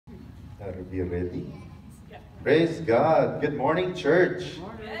Better be ready. Praise God. Good morning, church.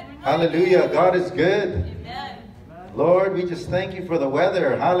 Hallelujah. God is good. Lord, we just thank you for the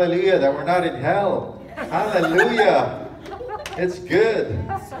weather. Hallelujah. That we're not in hell. Hallelujah. It's good.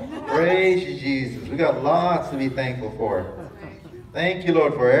 Praise you, Jesus. We got lots to be thankful for. Thank you,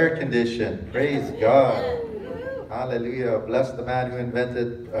 Lord, for air condition. Praise God. Hallelujah. Bless the man who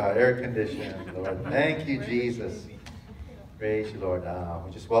invented air conditioning, Lord. Thank you, Jesus. Praise you, Lord.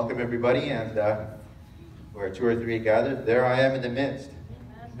 We just welcome everybody, and where two or three are gathered, there I am in the midst.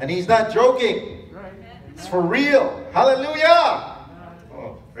 And he's not joking. It's for real. Hallelujah.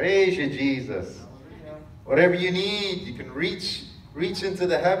 Oh, praise you, Jesus. Whatever you need, you can reach into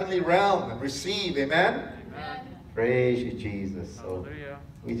the heavenly realm and receive. Amen? Praise you, Jesus. So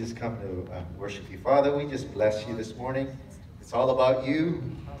we just come to worship you. Father, we just bless you this morning. It's all about you.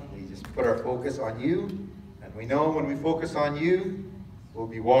 We just put our focus on you. And we know when we focus on you, we'll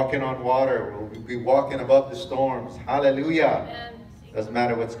be walking on water. We'll be walking above the storms. Hallelujah. Doesn't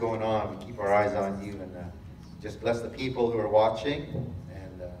matter what's going on. We keep our eyes on you. And just bless the people who are watching.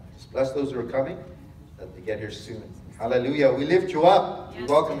 And just bless those who are coming, that they get here soon. Hallelujah. We lift you up. We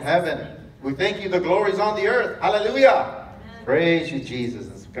welcome heaven. We thank you. The glory's on the earth. Hallelujah. Praise you, Jesus.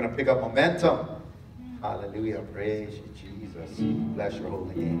 It's going to pick up momentum. Hallelujah. Praise you, Jesus. Bless your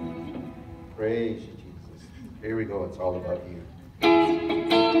holy name. Praise you, Jesus. Here we go. It's all about you.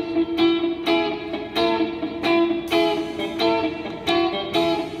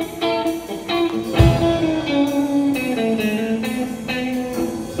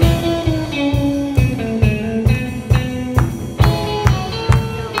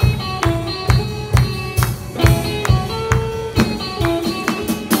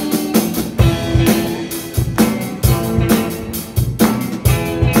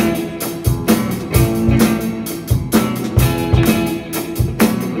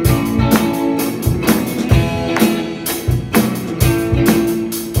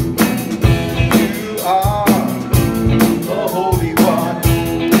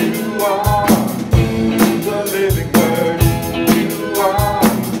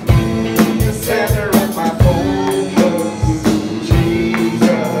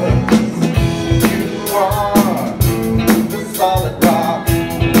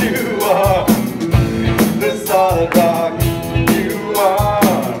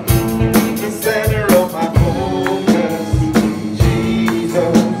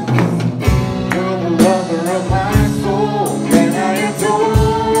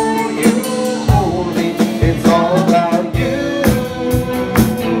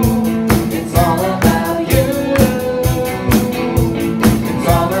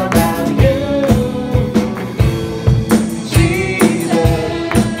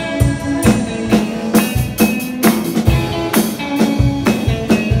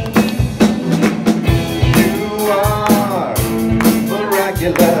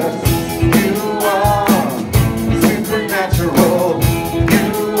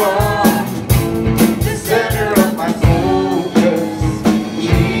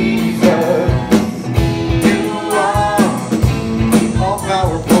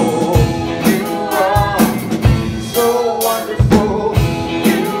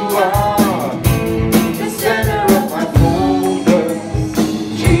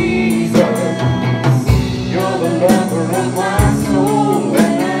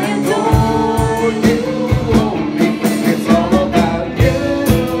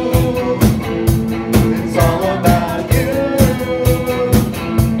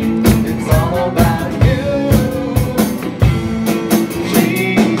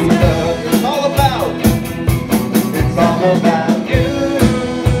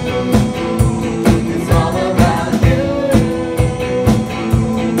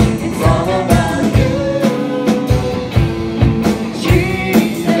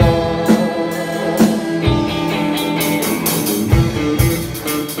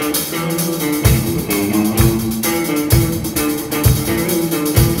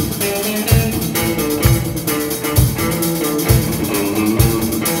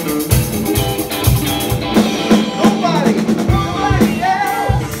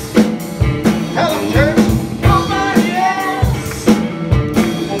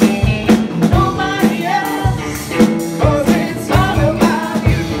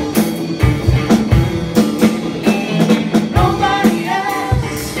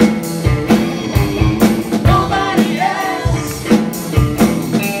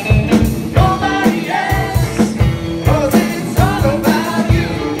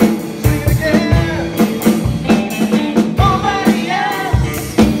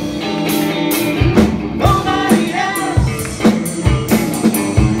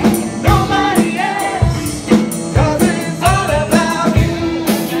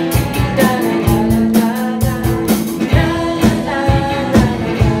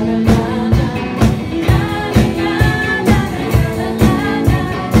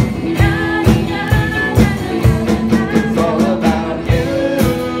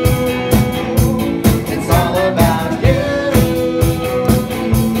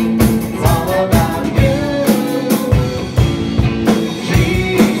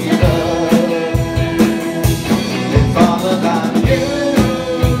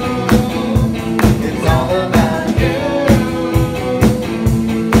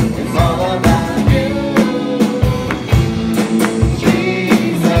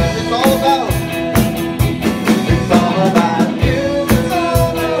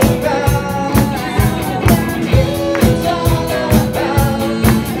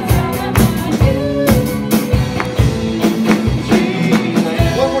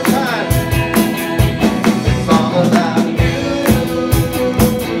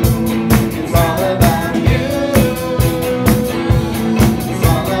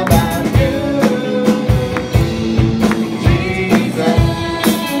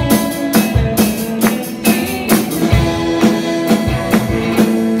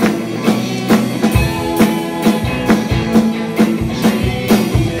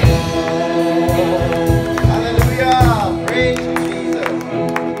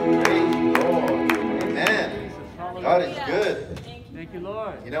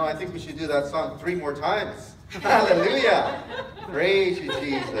 You know, I think we should do that song 3 more times. Hallelujah. Praise you,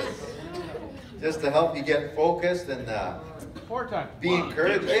 Jesus. Just to help you get focused and 4 times. Be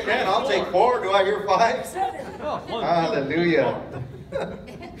encouraged. Amen. I'll take 4. Do I hear 5? Hallelujah.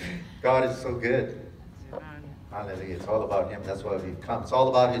 God is so good. Hallelujah. It's all about Him. That's why we've come. It's all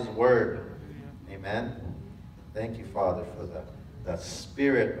about His Word. Amen. Thank you, Father, for the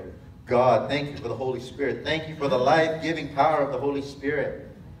Spirit of God. Thank you for the Holy Spirit. Thank you for the life-giving power of the Holy Spirit.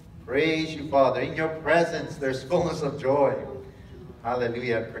 Praise you, Father. In your presence, there's fullness of joy.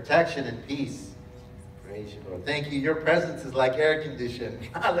 Hallelujah. Protection and peace. Praise you, Lord. Thank you. Your presence is like air conditioning.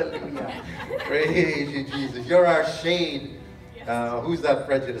 Hallelujah. Praise you, Jesus. You're our shade. Who's that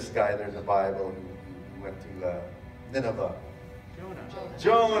prejudiced guy there in the Bible who went to Nineveh?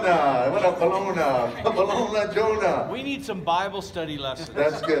 Jonah. What up, Bologna? Bologna, Jonah. We need some Bible study lessons.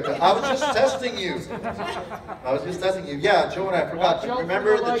 That's good. I was just testing you. Yeah, Jonah, I forgot.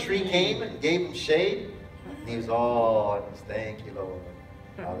 Remember the tree came and gave him shade? And he was all, thank you, Lord.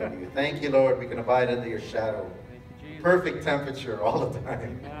 Hallelujah. Thank you, Lord. We can abide under your shadow. Perfect temperature all the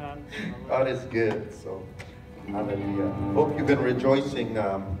time. God is good. So, hallelujah. Hope you've been rejoicing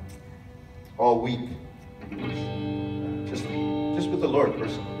all week. Just with the Lord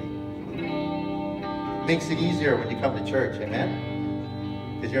personally. Makes it easier when you come to church,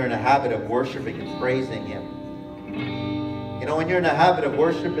 amen? Because you're in a habit of worshiping and praising Him. You know, when you're in a habit of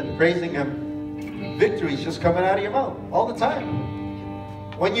worshiping and praising Him, victory's just coming out of your mouth all the time.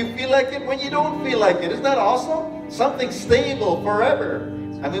 When you feel like it, when you don't feel like it. Isn't that awesome? Something stable forever.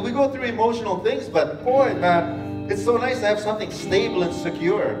 I mean, we go through emotional things, but boy, man, it's so nice to have something stable and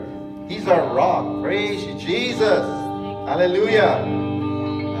secure. He's our rock. Praise you, Jesus. Hallelujah.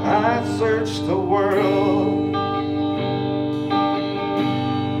 I've searched the world,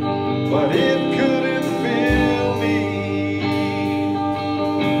 but it couldn't fill me.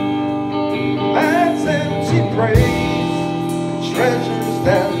 That's empty praise, treasures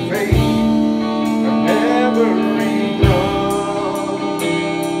that fade are never enough.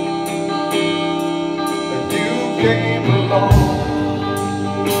 But you came along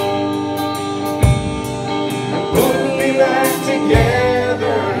and put me back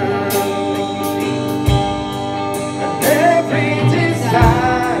together, and every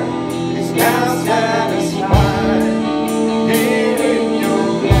desire is now satisfied here in your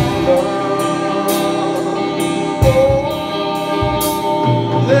love.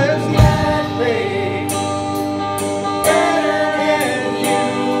 Oh, there's nothing better than you.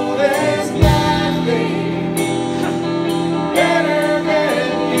 There's nothing better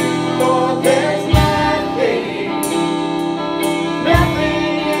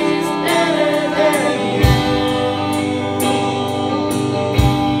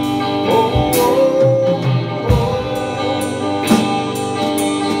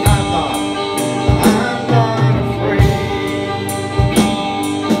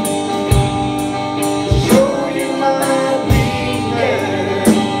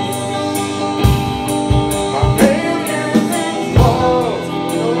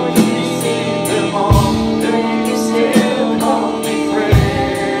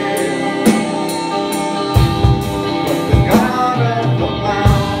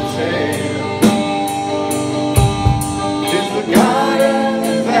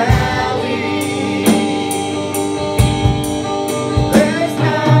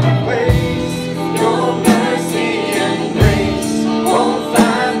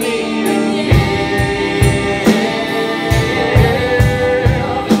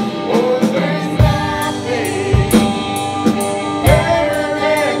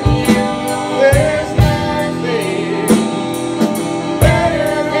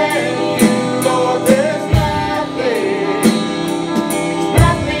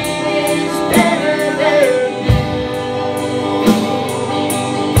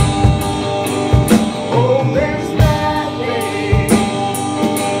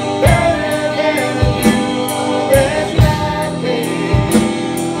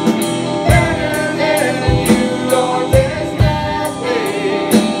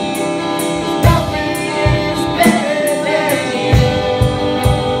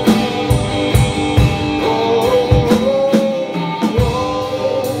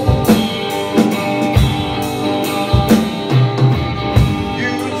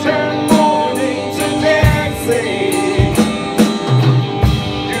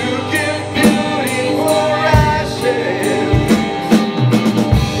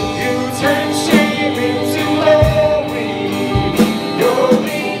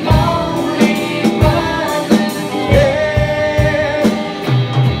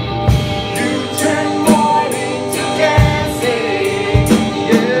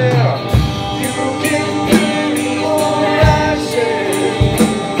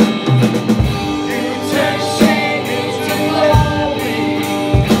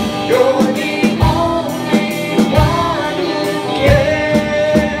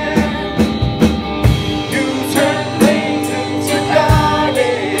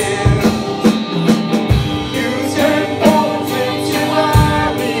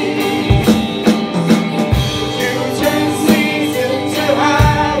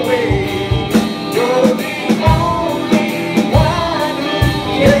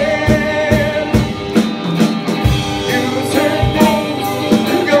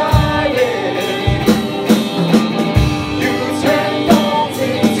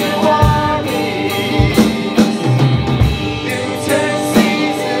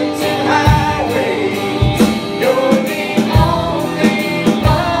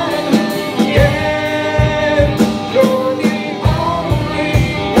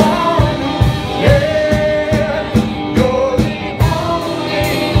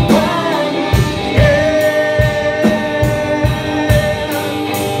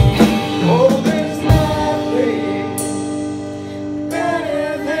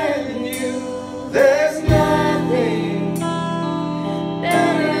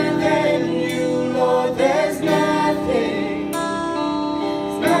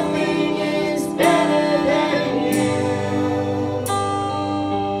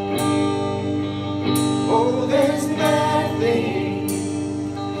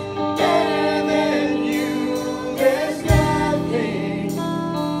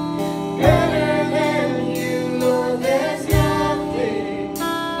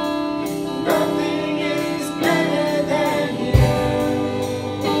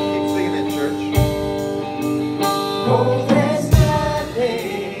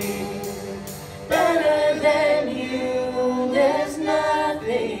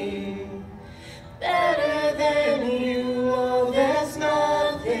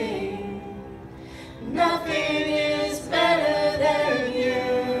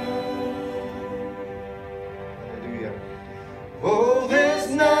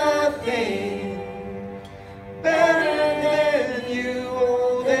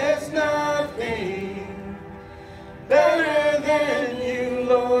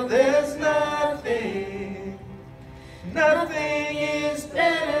Oh, there's nothing, nothing is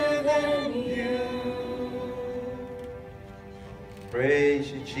better than you.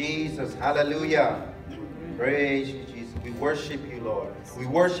 Praise you, Jesus. Hallelujah. Praise you, Jesus. We worship you, Lord. We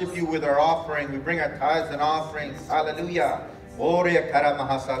worship you with our offering. We bring our tithes and offerings. Hallelujah.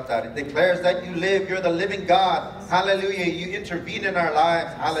 It declares that you live. You're the living God. Hallelujah. You intervene in our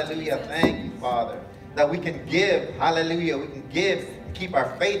lives. Hallelujah. Thank you, Father, that we can give. Hallelujah. We can give and keep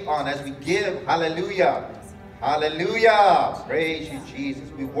our faith on as we give. Hallelujah. Hallelujah. Praise you,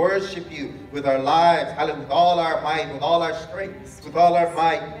 Jesus. We worship you with our lives. Hallelujah. With all our might, with all our strength, with all our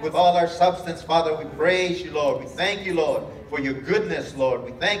might, with all our substance, Father. We praise you, Lord. We thank you, Lord, for your goodness, Lord.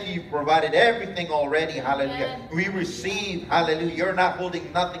 We thank you. You provided everything already. Hallelujah. Amen. We receive. Hallelujah. You're not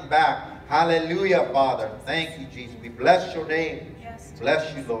holding nothing back. Hallelujah, Father. Thank you, Jesus. We bless your name. Yes.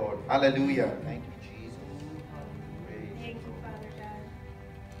 Bless you, Lord. Hallelujah. Thank you, Jesus. Thank you, Father God.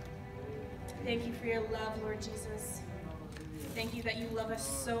 Thank you for your love, Lord Jesus. Thank you that you love us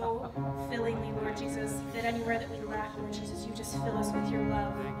so fillingly, Lord Jesus, that anywhere that we lack, Lord Jesus, you just fill us with your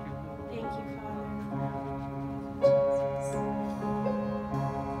love. Thank you, Father.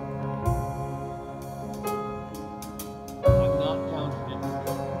 I'm not counting it.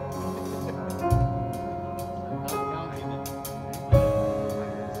 I'm not counting it.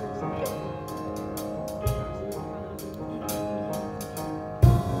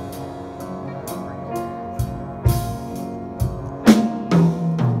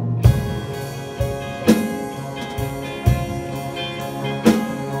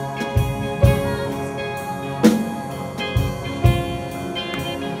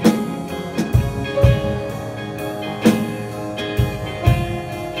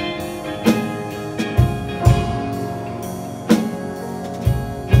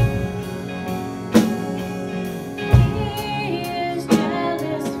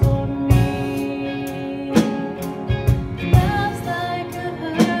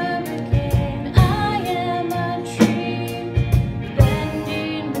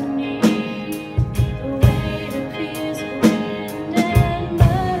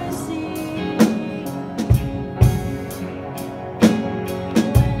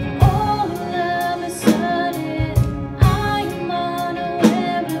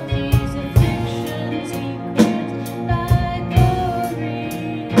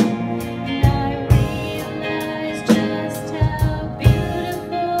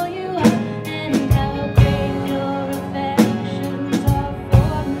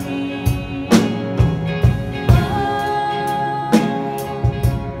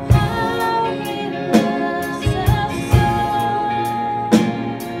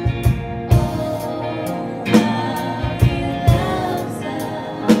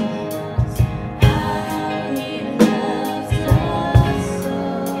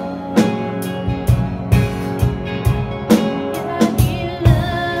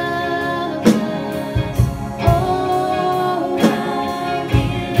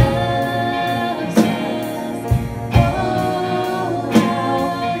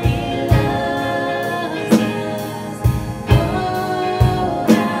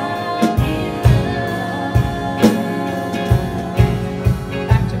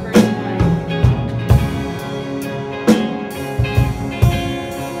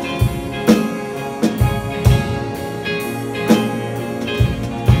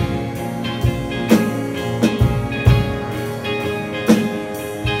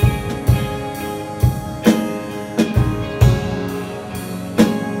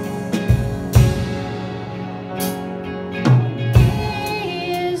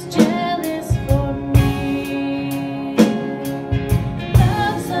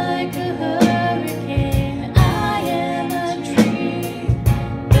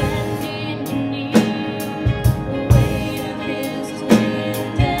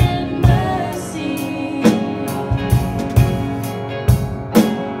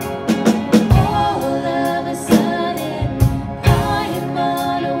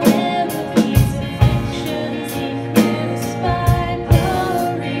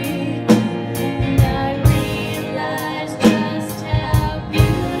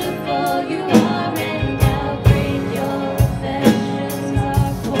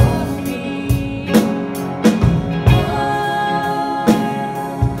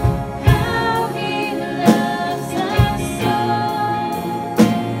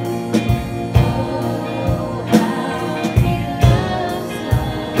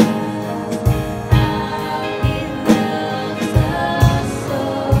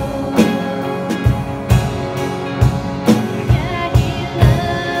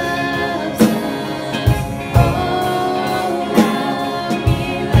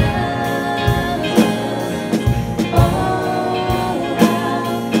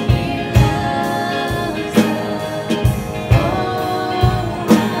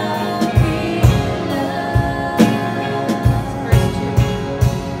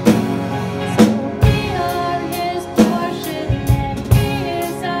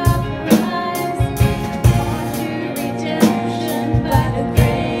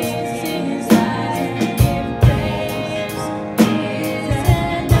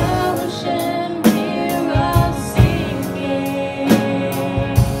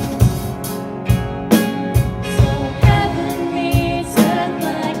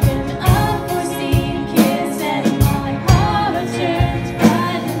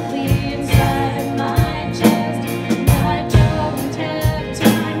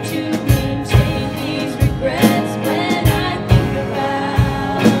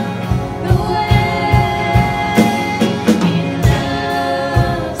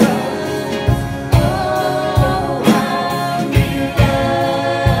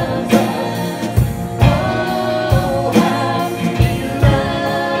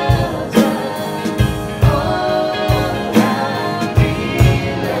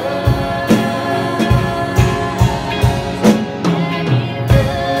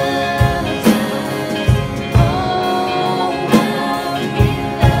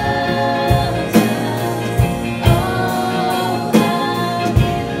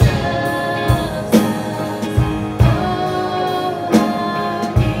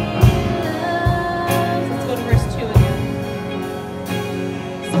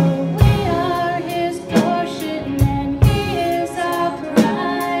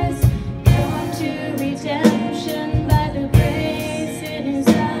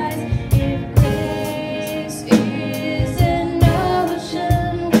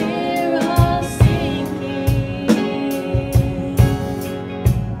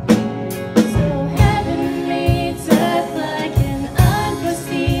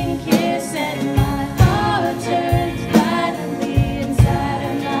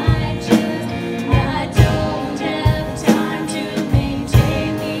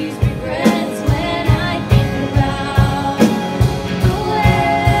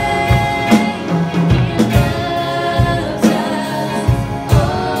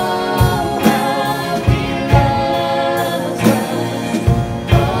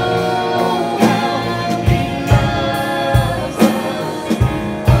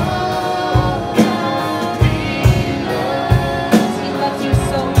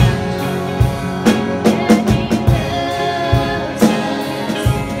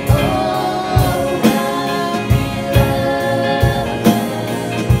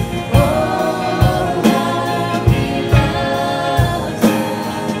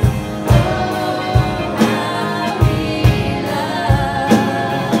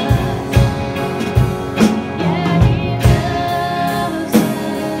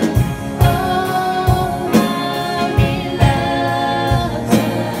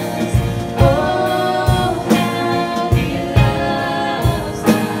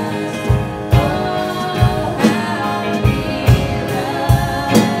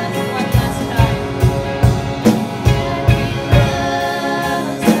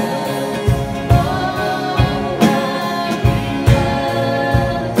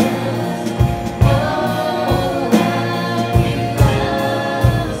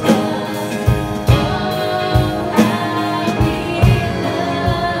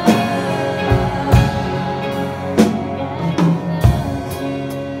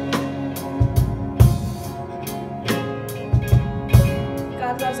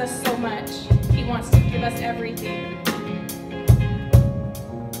 much. He wants to give us everything.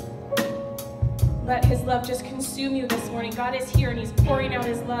 Let his love just consume you this morning. God is here and he's pouring out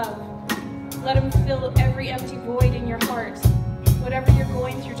his love. Let him fill every empty void in your heart. Whatever you're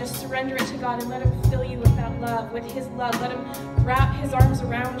going through, just surrender it to God and let him fill you with that love, with his love. Let him wrap his arms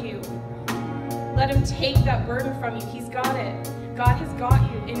around you. Let him take that burden from you. He's got it. God has got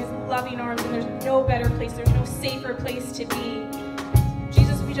you in his loving arms, and there's no better place, there's no safer place to be.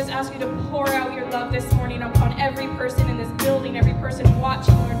 Jesus, we just ask you to pour out your love this morning upon every person in this building, every person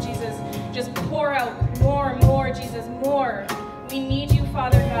watching, Lord Jesus. Just pour out more, Jesus, more. We need you,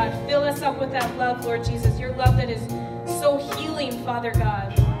 Father God. Fill us up with that love, Lord Jesus, your love that is so healing, Father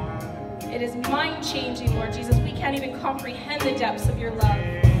God. It is mind-changing, Lord Jesus. We can't even comprehend the depths of your love.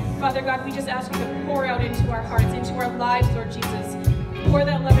 Father God, we just ask you to pour out into our hearts, into our lives, Lord Jesus. Pour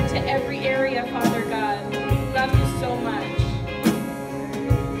that love into every area, Father God. We love you so much.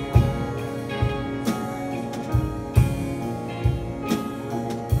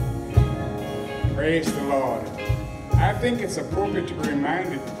 Praise the Lord. I think it's appropriate to be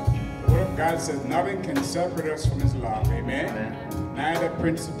reminded. The Word of God says nothing can separate us from his love. Amen. Amen. Neither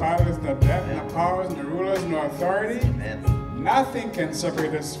principalities, nor death, nor powers, nor rulers, nor authority. Amen. Nothing can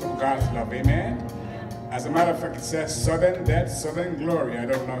separate us from God's love. Amen. As a matter of fact, it says sudden death, sudden glory. I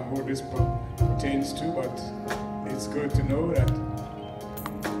don't know who this pertains to, but it's good to know that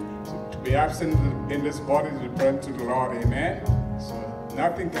to be absent in this body is to be present to the Lord. Amen. So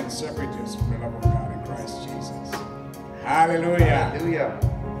nothing can separate us from the love of God in Christ Jesus. Hallelujah. Hallelujah.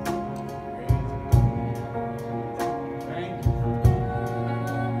 Thank you.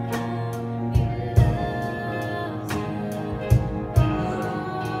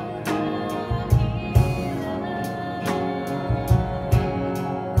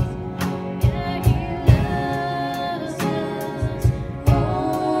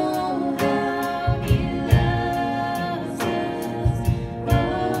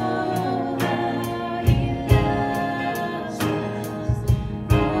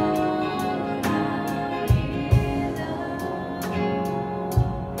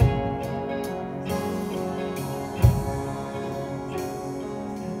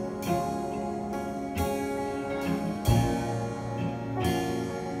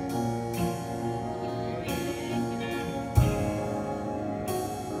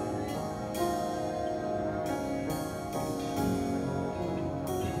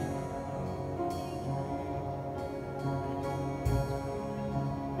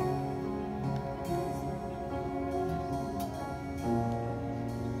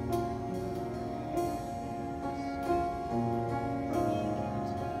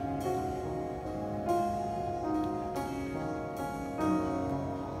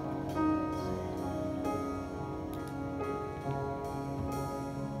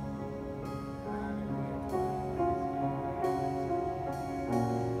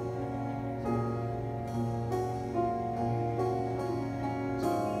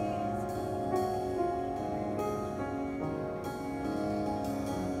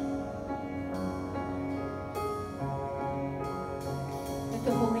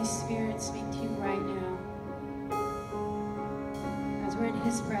 The Holy Spirit speak to you right now. As we're in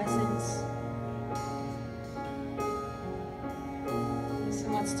his presence, there's so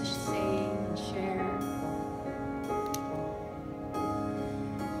much to say and share.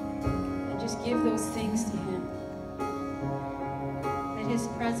 And just give those things to him. Let his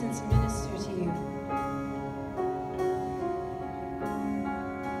presence minister to you.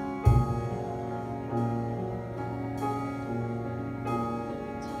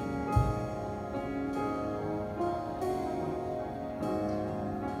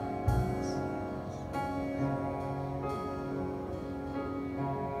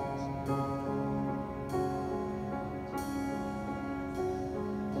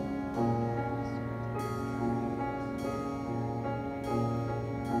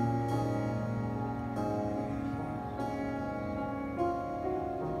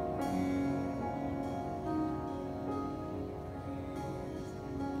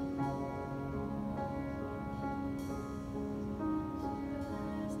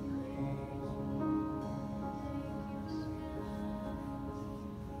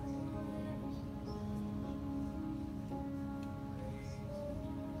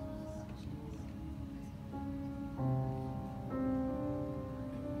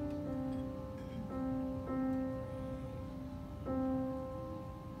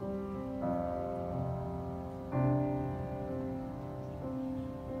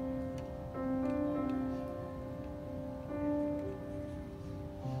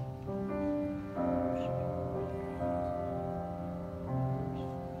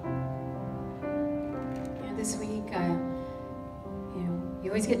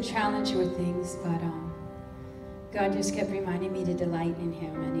 always get challenged with things, but God just kept reminding me to delight in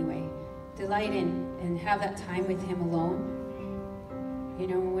Him anyway. Delight in and have that time with Him alone. You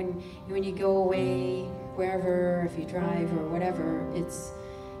know, when you go away, wherever, if you drive or whatever, it's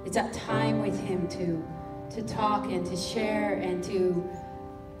that time with Him to talk and to share and to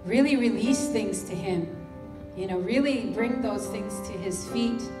really release things to Him. You know, really bring those things to His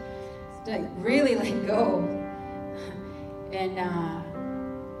feet. Like really let go. And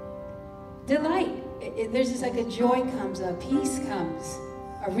delight. There's just like a joy comes, a peace comes,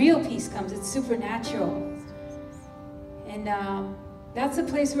 a real peace comes. It's supernatural. And that's the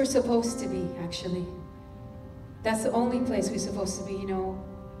place we're supposed to be, actually. That's the only place we're supposed to be, you know.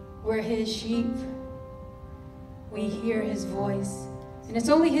 We're His sheep. We hear His voice. And it's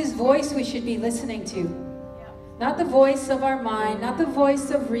only His voice we should be listening to. Not the voice of our mind, not the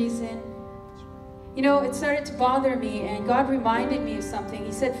voice of reason. You know, it started to bother me, and God reminded me of something.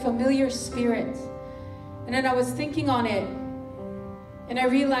 He said, familiar spirit. And then I was thinking on it, and I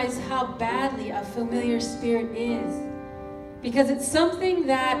realized how badly a familiar spirit is. Because it's something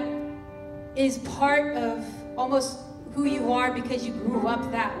that is part of almost who you are because you grew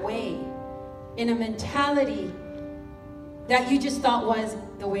up that way. In a mentality that you just thought was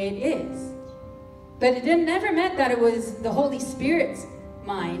the way it is. But it never meant that it was the Holy Spirit's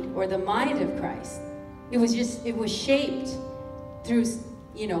mind or the mind of Christ. It was shaped through,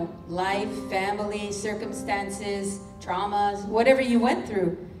 you know, life, family, circumstances, traumas, whatever you went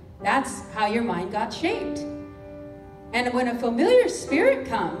through. That's how your mind got shaped. And when a familiar spirit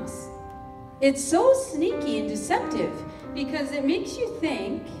comes, it's so sneaky and deceptive because it makes you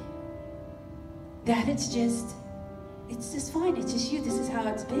think that it's just fine. It's just you. This is how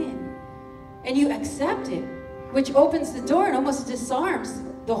it's been. And you accept it, which opens the door and almost disarms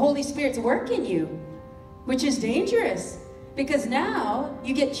the Holy Spirit's work in you, which is dangerous because now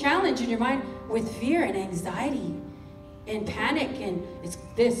you get challenged in your mind with fear and anxiety and panic and it's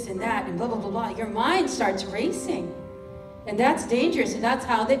this and that and blah, blah, blah, blah. Your mind starts racing. And that's dangerous, and that's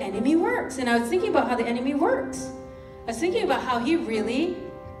how the enemy works. And I was thinking about how the enemy works. I was thinking about how he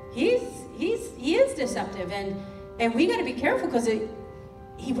is deceptive, and we got to be careful because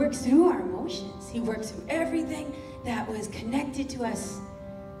he works through our emotions. He works through everything that was connected to us,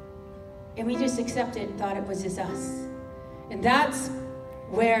 and we just accepted and thought it was just us. And that's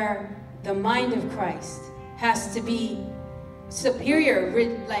where the mind of Christ has to be superior,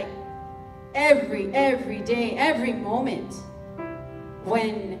 like every day, every moment.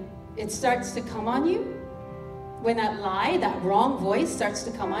 When it starts to come on you, when that lie, that wrong voice starts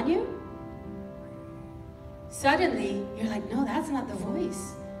to come on you, suddenly you're like, no, that's not the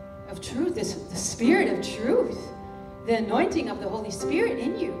voice of truth. The Spirit of truth, the anointing of the Holy Spirit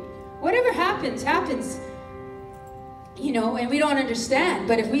in you. Whatever happens, you know, and we don't understand.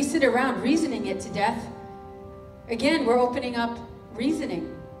 But if we sit around reasoning it to death, again, we're opening up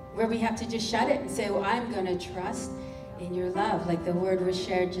reasoning, where we have to just shut it and say, well, I'm going to trust in your love, like the word was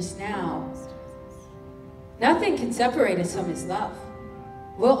shared just now. Nothing can separate us from His love.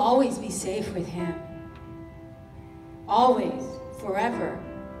 We'll always be safe with Him. Always, forever,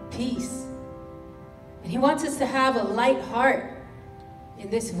 peace. And He wants us to have a light heart in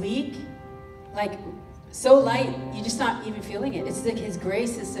this week, like so light, you're just not even feeling it. It's like His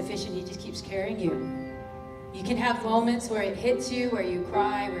grace is sufficient. He just keeps carrying you. You can have moments where it hits you, where you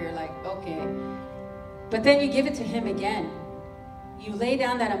cry, where you're like, okay. But then you give it to Him again. You lay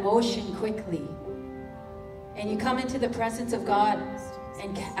down that emotion quickly. And you come into the presence of God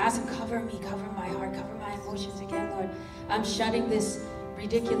and ask Him, cover me, cover my heart, cover my emotions again, Lord. I'm shutting this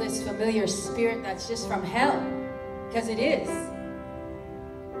ridiculous, familiar spirit that's just from hell. Because it is.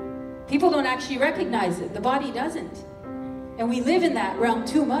 People don't actually recognize it. The body doesn't. And we live in that realm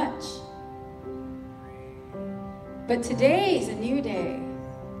too much. But today is a new day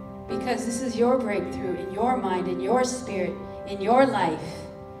because this is your breakthrough in your mind, in your spirit, in your life.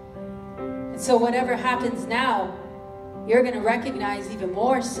 And so whatever happens now, you're going to recognize even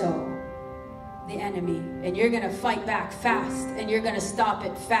more so the enemy. And you're going to fight back fast. And you're going to stop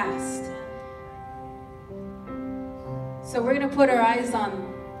it fast. So we're going to put our eyes on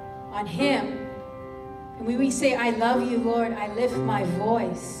Him. And when we say, I love you, Lord, I lift my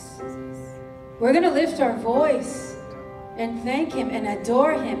voice. We're going to lift our voice and thank Him and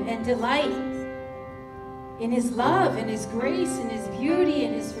adore Him and delight in His love and His grace and His beauty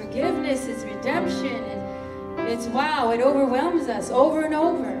and His forgiveness, His redemption. And it's wow, it overwhelms us over and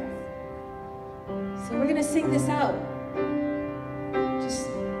over. So we're going to sing this out. Just,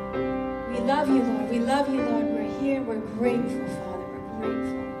 we love you, Lord. We love you, Lord. We're here. We're grateful, Father. We're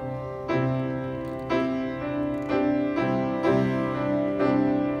grateful.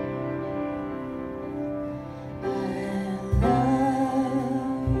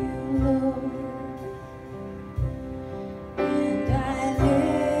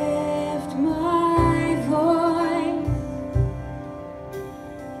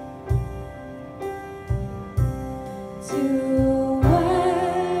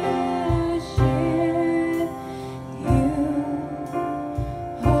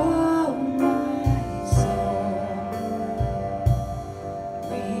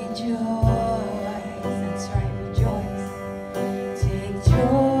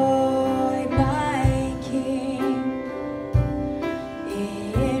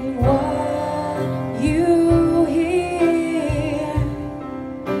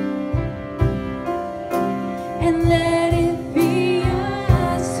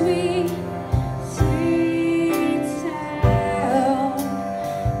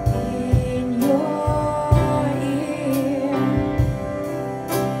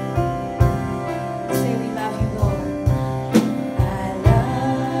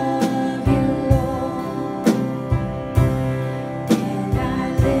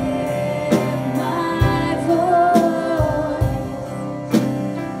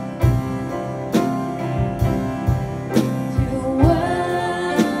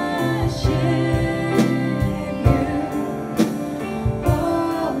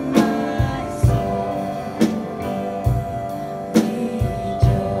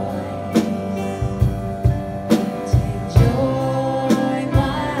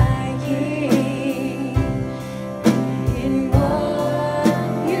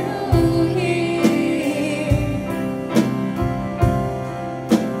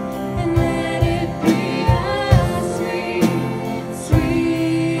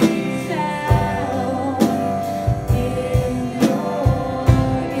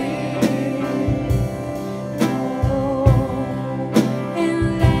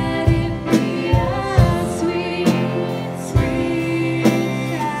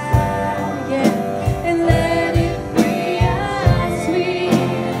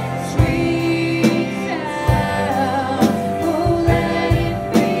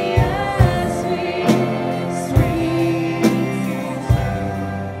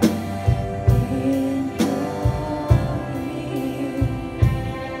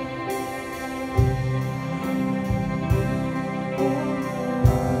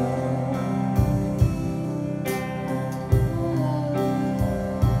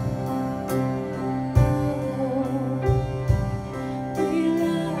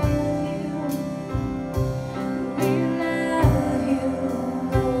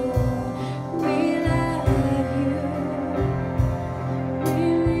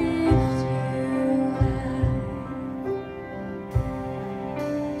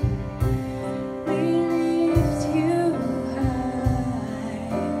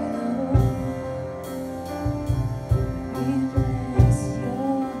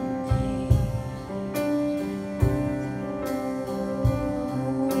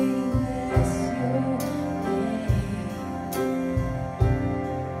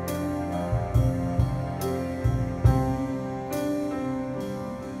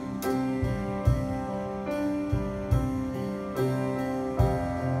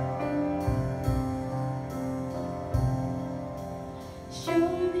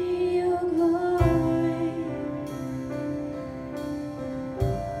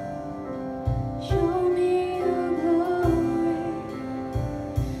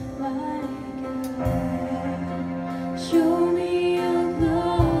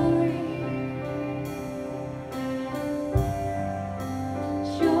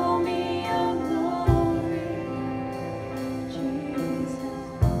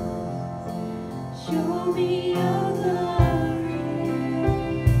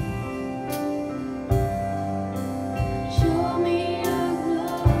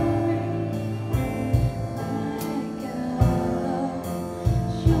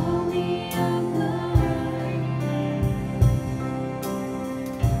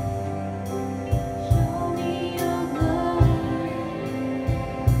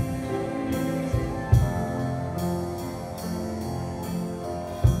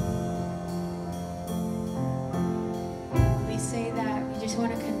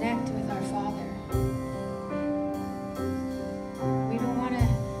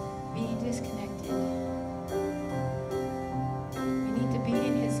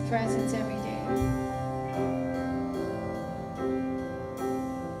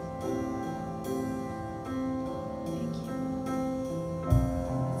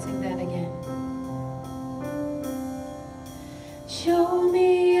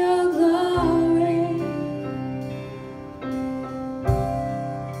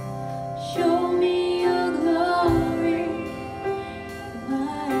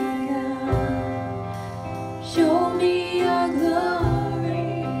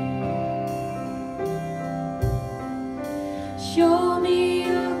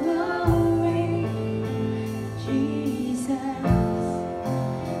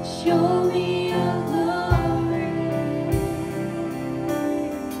 Show me your glory.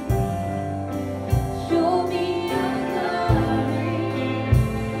 Show me your glory.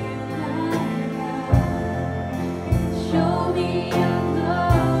 Show me your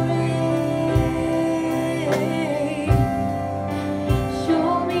glory.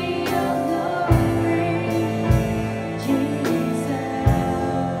 Show me your glory, Jesus.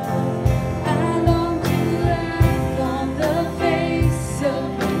 I long to look on the face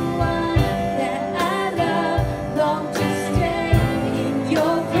of the one that I love. Long to stay in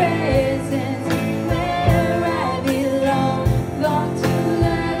your presence where I belong. Long to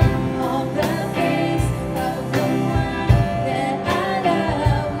look on the face of the one that I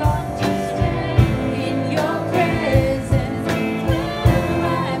love. Long to stay in your presence where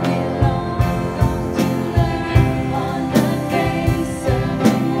I belong. Long to look on the face of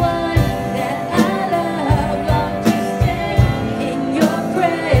the one that I love. Long to stay in your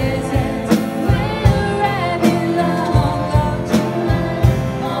presence where I belong. Long to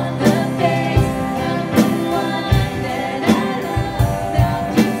look on the face of the one that I love. Long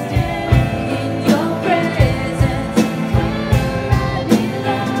to stay in your presence where I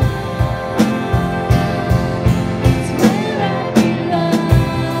belong. It's where I belong.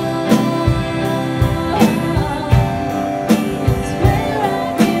 It's where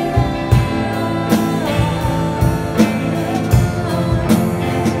I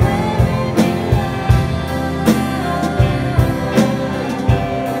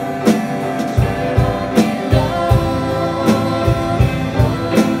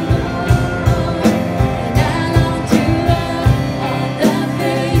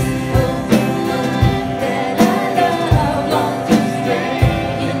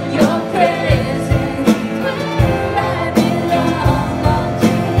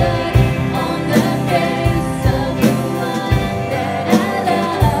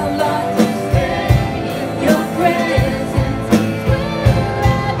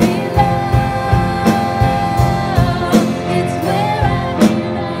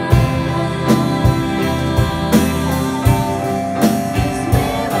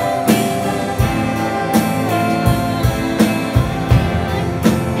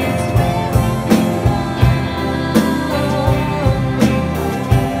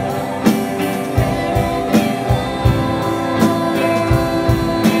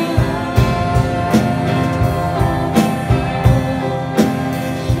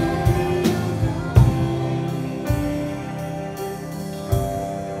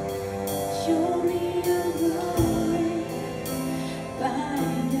Show me your glory by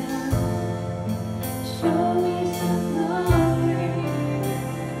now. Show me some glory.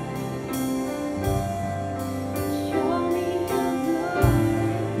 Show me your glory,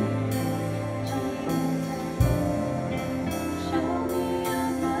 Jesus. Show me your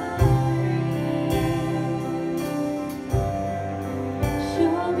glory.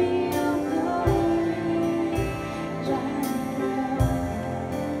 Show me your glory right now.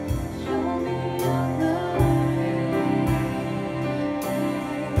 Show me your glory.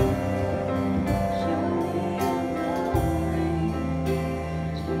 Show me your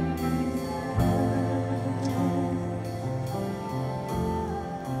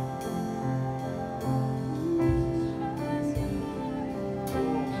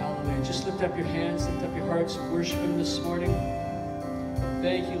Hallelujah. Just lift up your hands, lift up your hearts, and worship Him this morning.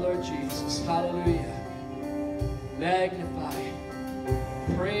 Thank you, Lord Jesus. Hallelujah. Magnify.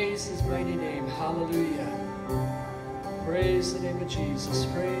 Praise His mighty name. Hallelujah. Praise the name of Jesus.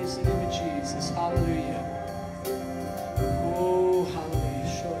 Praise the name of Jesus. Hallelujah. Oh,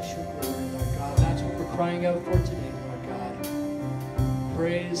 hallelujah. Show us your glory, Lord God. That's what we're crying out for today, Lord God.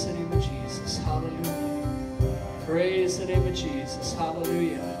 Praise the name of Jesus. Hallelujah. Praise the name of Jesus.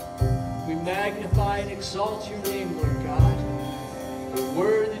 Hallelujah. We magnify and exalt your name, Lord God.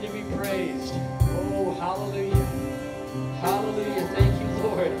 Worthy to be praised. Oh, hallelujah. Hallelujah. Thank you,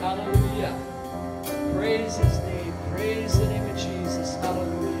 Lord. Hallelujah. Praise His name. Praise the name of Jesus.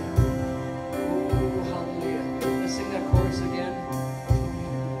 Hallelujah. Oh, hallelujah. Let's sing that chorus again.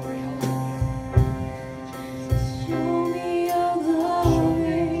 Glory. Hallelujah. Jesus. Show me your Show me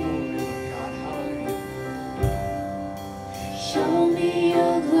glory. your glory, Lord God. Hallelujah. Show me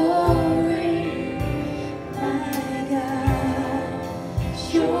your glory, my God.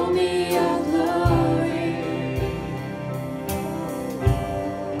 Show me your glory.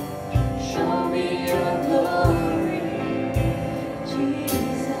 Show me your glory,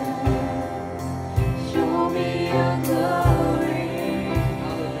 Jesus. Show me your glory.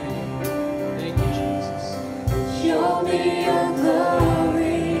 Hallelujah. Thank you, Jesus. Show me your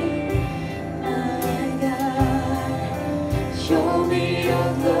glory, my God. Show me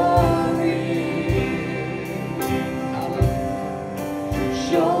your glory.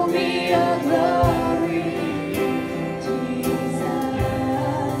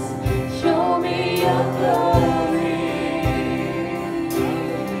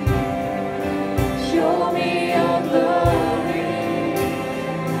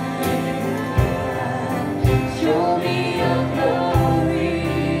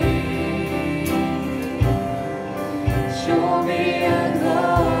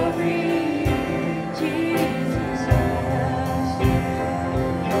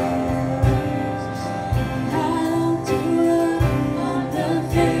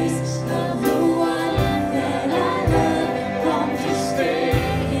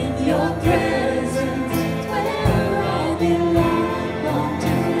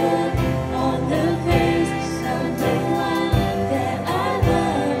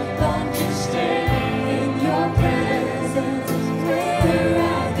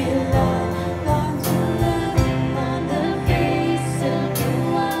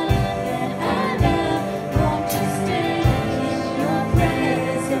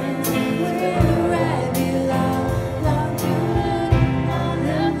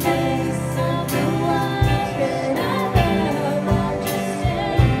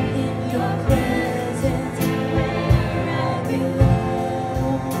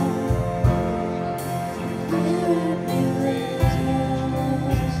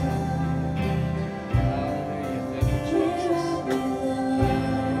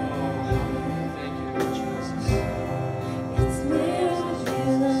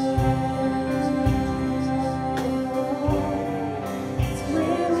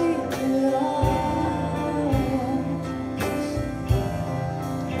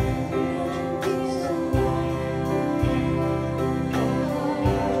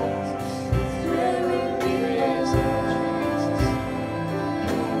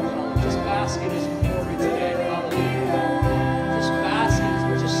 bask in His glory today. Hallelujah. Just bask in His,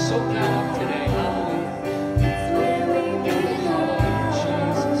 we're just soak that up today. Hallelujah. Hallelujah,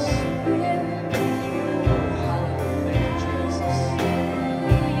 Jesus. Hallelujah, thank you, Jesus.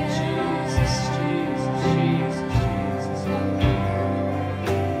 Jesus, Jesus, Jesus, Jesus. Hallelujah.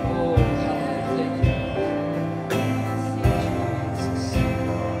 Oh, hallelujah, thank you. Jesus.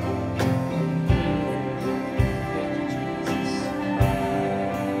 Thank you, Jesus.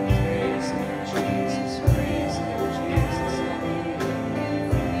 Praise the Lord Jesus. Praise the Lord Jesus.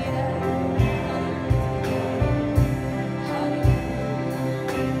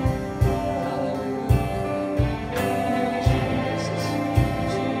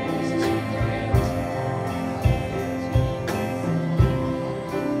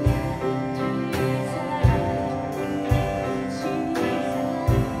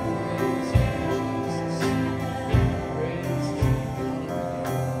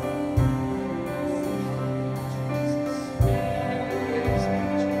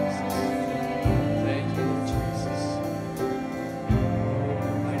 Thank you, Lord Jesus.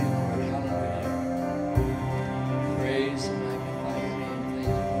 Mighty Lord, hallelujah. Praise and magnify your name. Thank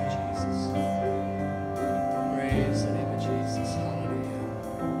you, Lord Jesus. Praise the name of Jesus. Hallelujah.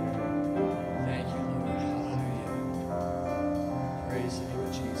 Thank you, Lord. Hallelujah. Praise the name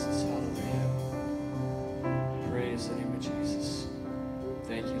of Jesus. Hallelujah. Praise the name of Jesus.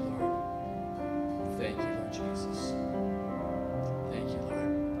 Thank you, Lord. Thank you, Lord Jesus. Thank you, Lord.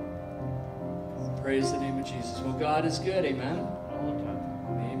 Praise the name of Jesus. Well, God is good. Amen. All the time.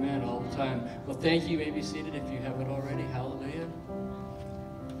 Amen. All the time. Well, thank you. You may be seated if you haven't already. Hallelujah.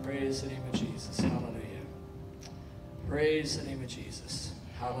 Praise the name of Jesus. Hallelujah. Praise the name of Jesus.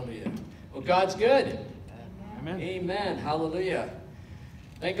 Hallelujah. Well, God's good. Amen. Amen. Hallelujah.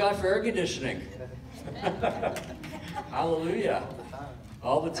 Thank God for air conditioning. Hallelujah.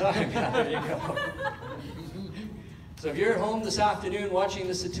 All the time. There you go. So if you're at home this afternoon watching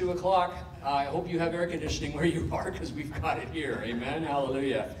this at 2 o'clock, I hope you have air conditioning where you are, because we've got it here. Amen.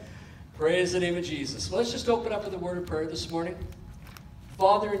 Hallelujah. Praise the name of Jesus. Well, let's just open up with a word of prayer this morning.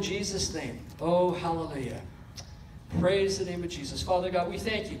 Father, in Jesus' name. Oh, hallelujah. Praise the name of Jesus. Father God, we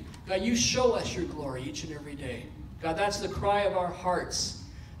thank you. God, you show us your glory each and every day. God, that's the cry of our hearts.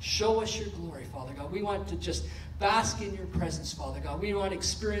 Show us your glory, Father God. We want to just bask in your presence, Father God. We want to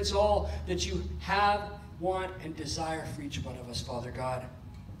experience all that you have, want, and desire for each one of us, Father God.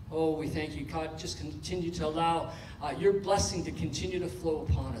 Oh, we thank you, God. Just continue to allow your blessing to continue to flow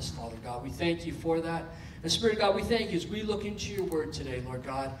upon us, Father God. We thank you for that. And Spirit of God, we thank you as we look into your word today, Lord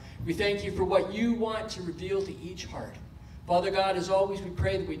God. We thank you for what you want to reveal to each heart. Father God, as always, we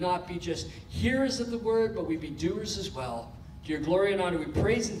pray that we not be just hearers of the word, but we be doers as well. To your glory and honor, we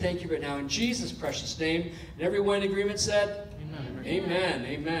praise and thank you right now in Jesus' precious name. And everyone in agreement said, Amen. Amen.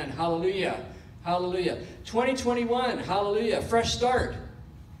 Amen. Hallelujah. Hallelujah. 2021. Hallelujah. Fresh start.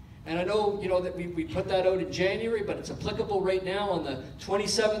 And I know, that we put that out in January, but it's applicable right now on the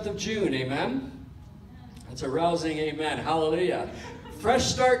 27th of June. Amen. That's a rousing amen. Hallelujah. Fresh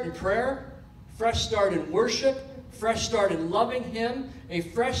start in prayer. Fresh start in worship. Fresh start in loving Him. A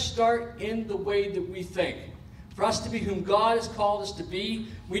fresh start in the way that we think. For us to be whom God has called us to be,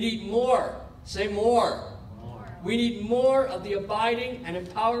 we need more. Say more. We need more of the abiding and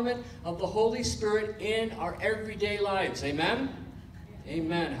empowerment of the Holy Spirit in our everyday lives. Amen?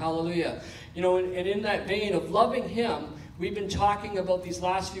 Amen. Hallelujah. And in that vein of loving Him, we've been talking about these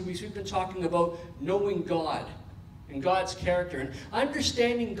last few weeks, we've been talking about knowing God and God's character. And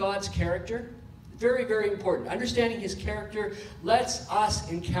understanding God's character, very, very important. Understanding His character lets us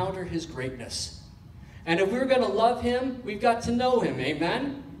encounter His greatness. And if we're going to love Him, we've got to know Him.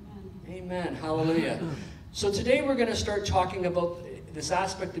 Amen? Amen. Hallelujah. So today we're going to start talking about this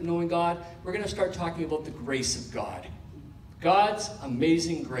aspect of knowing God. We're going to start talking about the grace of God. God's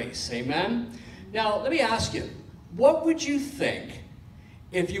amazing grace. Amen? Now, let me ask you, what would you think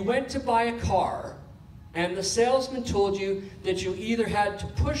if you went to buy a car and the salesman told you that you either had to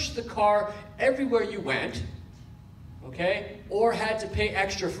push the car everywhere you went, okay, or had to pay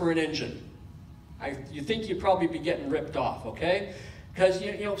extra for an engine? You think you'd probably be getting ripped off, okay? Because,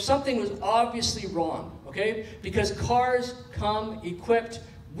 something was obviously wrong, okay? Because cars come equipped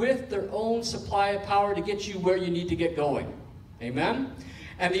with their own supply of power to get you where you need to get going. Amen?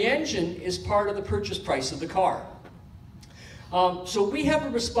 And the engine is part of the purchase price of the car. So we have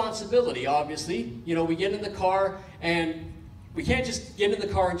a responsibility, obviously. We get in the car and we can't just get in the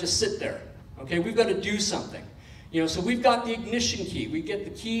car and just sit there, okay? We've got to do something. So we've got the ignition key. We get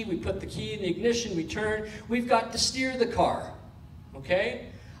the key, we put the key in the ignition, we turn. We've got to steer the car. Okay?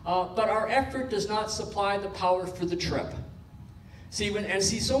 But our effort does not supply the power for the trip.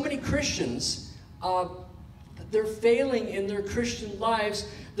 See, so many Christians, they're failing in their Christian lives.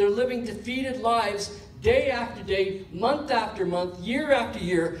 They're living defeated lives day after day, month after month, year after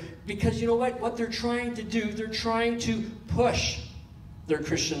year, because you know what? What they're trying to do, they're trying to push their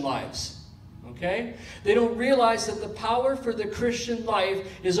Christian lives. Okay? They don't realize that the power for the Christian life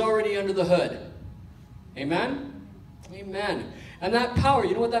is already under the hood. Amen? Amen. And that power,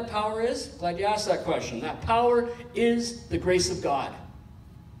 you know what that power is? Glad you asked that question. That power is the grace of God.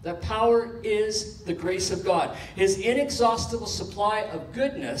 That power is the grace of God. His inexhaustible supply of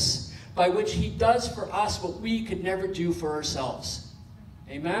goodness by which he does for us what we could never do for ourselves.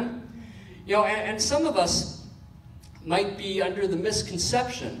 Amen? You know, and some of us might be under the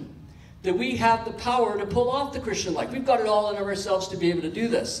misconception that we have the power to pull off the Christian life. We've got it all in of ourselves to be able to do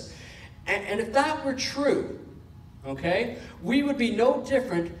this. And if that were true, okay, we would be no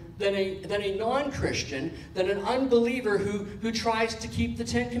different than a non-Christian, than an unbeliever who tries to keep the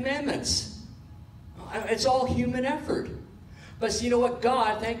Ten Commandments. It's all human effort. But see, you know what?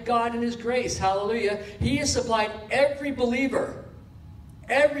 God, thank God in his grace, hallelujah, he has supplied every believer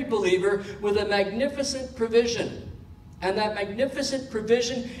with a magnificent provision. And that magnificent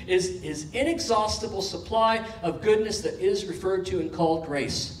provision is his inexhaustible supply of goodness that is referred to and called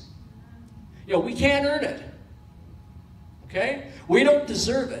grace. You know, we can't earn it. Okay? We don't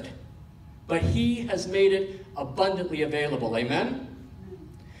deserve it. But he has made it abundantly available. Amen?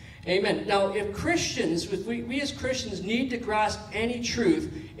 Amen. Now, if Christians, we as Christians need to grasp any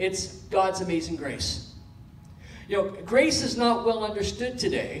truth, it's God's amazing grace. You know, grace is not well understood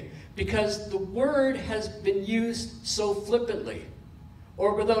today because the word has been used so flippantly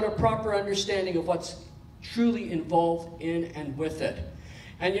or without a proper understanding of what's truly involved in and with it.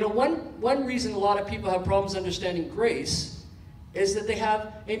 And you know, one reason a lot of people have problems understanding grace is that they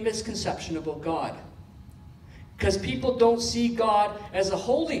have a misconception about God. Because people don't see God as a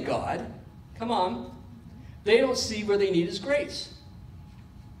holy God. Come on. They don't see where they need his grace.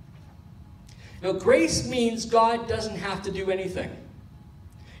 You know, grace means God doesn't have to do anything.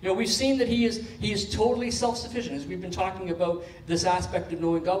 You know, we've seen that he is totally self-sufficient. As we've been talking about this aspect of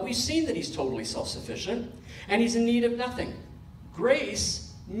knowing God, we've seen that he's totally self-sufficient. And he's in need of nothing.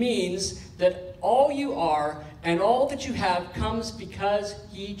 Grace means that all you are and all that you have comes because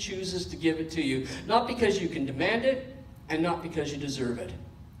he chooses to give it to you. Not because you can demand it, and not because you deserve it.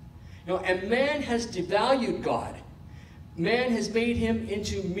 You know, and man has devalued God. Man has made him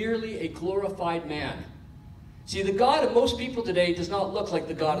into merely a glorified man. See, the God of most people today does not look like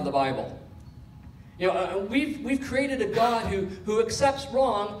the God of the Bible. You know, we've created a God who accepts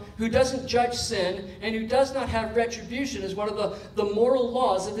wrong, who doesn't judge sin, and who does not have retribution as one of the moral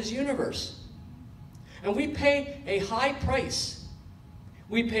laws of his universe. And we pay a high price.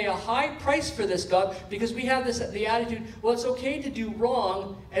 We pay a high price for this God because we have the attitude, well, it's okay to do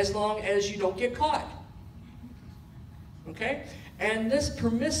wrong as long as you don't get caught. Okay? And this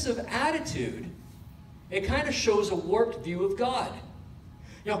permissive attitude, it kind of shows a warped view of God.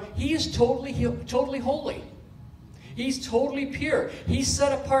 You know, he is totally holy. He's totally pure. He's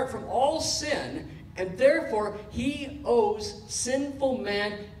set apart from all sin, and therefore he owes sinful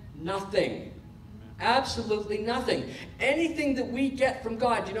man nothing. Absolutely nothing. Anything that we get from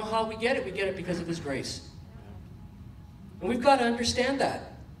God, do you know how we get it? We get it because of his grace. And we've got to understand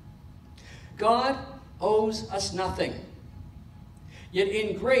that. God owes us nothing. Yet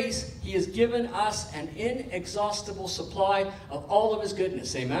in grace, he has given us an inexhaustible supply of all of his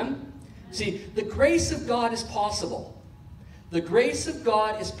goodness. Amen? See, the grace of God is possible. The grace of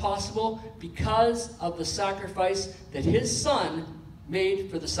God is possible because of the sacrifice that his Son made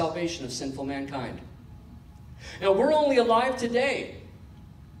for the salvation of sinful mankind. Now, we're only alive today.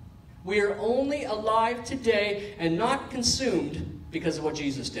 We are only alive today and not consumed because of what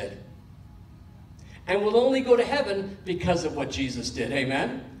Jesus did. And we'll only go to heaven because of what Jesus did.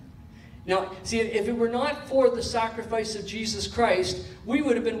 Amen? Now, see, if it were not for the sacrifice of Jesus Christ, we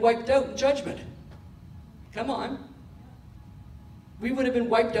would have been wiped out in judgment. Come on. We would have been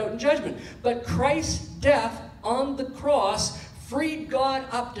wiped out in judgment. But Christ's death on the cross freed God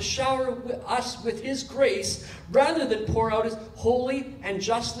up to shower us with his grace rather than pour out his holy and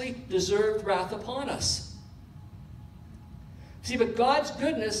justly deserved wrath upon us. See, but God's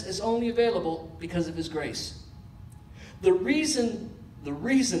goodness is only available because of his grace. The reason,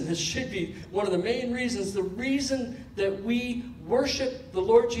 this should be one of the main reasons, the reason that we worship the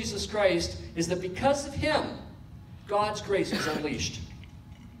Lord Jesus Christ is that because of him, God's grace was unleashed.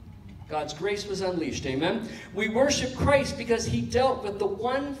 God's grace was unleashed, amen? We worship Christ because he dealt with the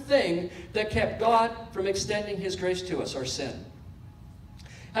one thing that kept God from extending his grace to us, our sin.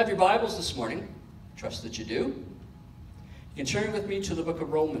 Have your Bibles this morning. Trust that you do. You can turn with me to the book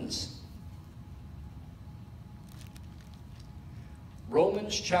of Romans.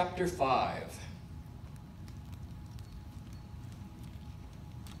 Romans chapter 5.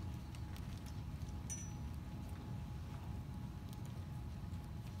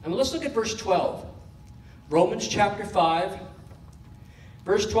 And let's look at verse 12. Romans chapter 5,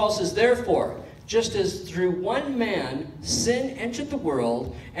 verse 12 says, "Therefore, just as through one man sin entered the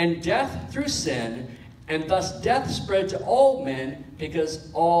world, and death through sin, and thus death spread to all men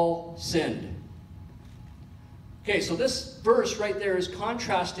because all sinned." Okay, so this verse right there is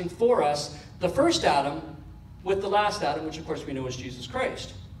contrasting for us the first Adam with the last Adam, which of course we know is Jesus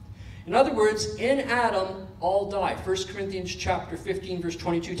Christ. In other words, in Adam, all die. 1 Corinthians chapter 15, verse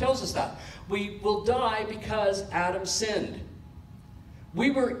 22 tells us that. We will die because Adam sinned. We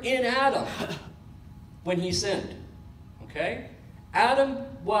were in Adam when he sinned. Okay? Adam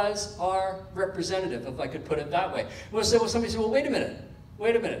was our representative, if I could put it that way. Somebody said, well, wait a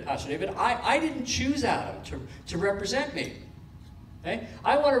minute, Pastor David. I didn't choose Adam to represent me. Okay?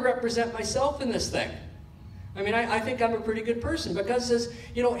 I want to represent myself in this thing. I mean, I think I'm a pretty good person, because it says,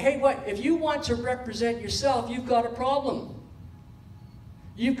 you know, hey, what? If you want to represent yourself, you've got a problem.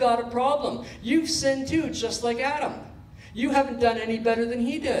 You've got a problem. You've sinned too, just like Adam. You haven't done any better than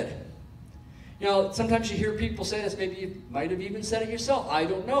he did. You know, sometimes you hear people say this, maybe you might have even said it yourself, I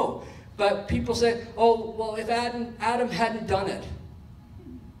don't know. But people say, oh, well, if Adam hadn't done it.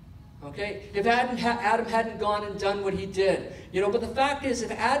 Okay? If Adam hadn't gone and done what he did. You know, but the fact is,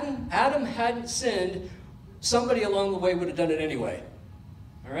 if Adam hadn't sinned, somebody along the way would have done it anyway.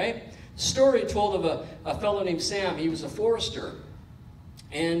 All right? Story told of a fellow named Sam. He was a forester.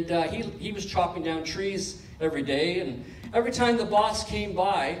 And he was chopping down trees every day. And every time the boss came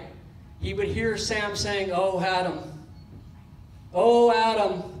by, he would hear Sam saying, "Oh, Adam. Oh,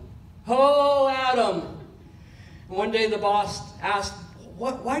 Adam. Oh, Adam." And one day the boss asked,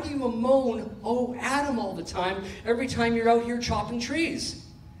 why do you moan, "Oh, Adam," all the time, every time you're out here chopping trees?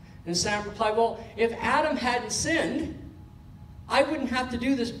 And Sam replied, well, if Adam hadn't sinned, I wouldn't have to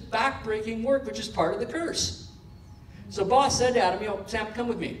do this back-breaking work, which is part of the curse. So boss said to Adam, you know, "Sam, come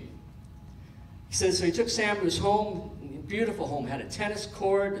with me." He said, so he took Sam to his home, a beautiful home, had a tennis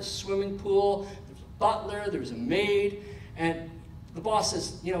court, a swimming pool, there was a butler, there was a maid, and the boss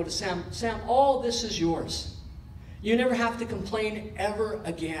says, you know, to Sam, "Sam, all this is yours. You never have to complain ever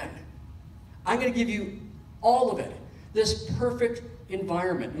again. I'm going to give you all of it, this perfect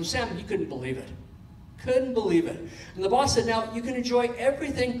environment." And Sam, he couldn't believe it. Couldn't believe it. And the boss said, "Now, you can enjoy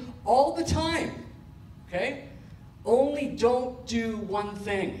everything all the time. Okay? Only don't do one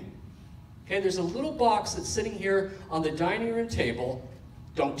thing. Okay? There's a little box that's sitting here on the dining room table.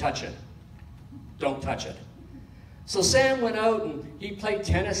 Don't touch it. Don't touch it." So Sam went out and he played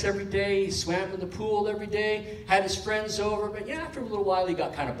tennis every day. He swam in the pool every day, had his friends over. But yeah, after a little while, he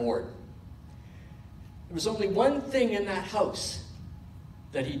got kind of bored. There was only one thing in that house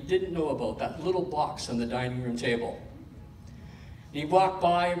that he didn't know about, that little box on the dining room table. And he walked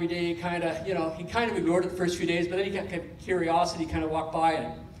by every day, he kind of ignored it the first few days, but then he got curiosity, kind of walked by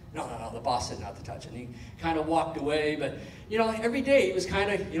and, no, the boss said not to touch it. And he kind of walked away, but, you know, every day he was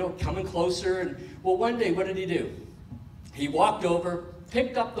kind of, you know, coming closer. And, well, one day, what did he do? He walked over,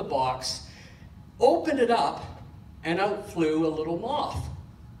 picked up the box, opened it up, and out flew a little moth.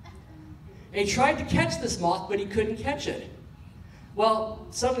 And he tried to catch this moth, but he couldn't catch it. Well,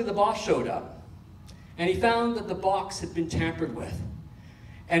 suddenly the boss showed up, and he found that the box had been tampered with.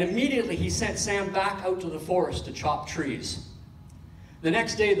 And immediately he sent Sam back out to the forest to chop trees. The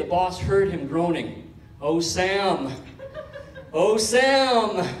next day, the boss heard him groaning, "Oh, Sam! Oh,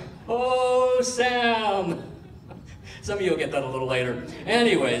 Sam! Oh, Sam!" Some of you will get that a little later.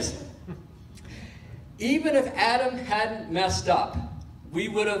 Anyways, even if Adam hadn't messed up, we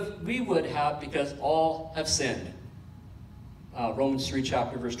would have, because all have sinned. Romans 3,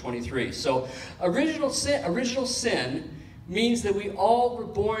 chapter verse 23. So original sin means that we all were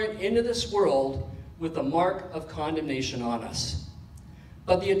born into this world with a mark of condemnation on us.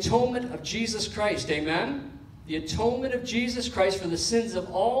 But the atonement of Jesus Christ, amen? The atonement of Jesus Christ for the sins of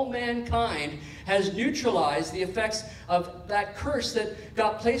all mankind has neutralized the effects of that curse that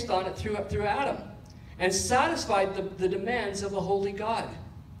got placed on it through Adam, and satisfied the demands of a holy God,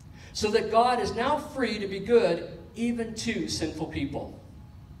 so that God is now free to be good even to sinful people.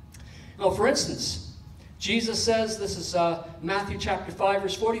 Now, for instance, Jesus says, this is Matthew chapter 5,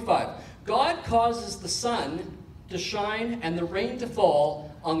 verse 45, "God causes the sun to shine and the rain to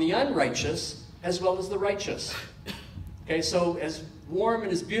fall on the unrighteous as well as the righteous." Okay, so as warm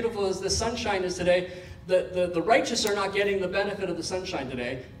and as beautiful as the sunshine is today, the righteous are not getting the benefit of the sunshine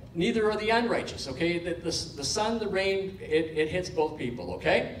today. neither are the unrighteous, okay? The sun, the rain, it hits both people,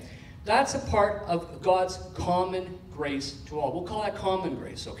 okay? That's a part of God's common grace to all. We'll call that common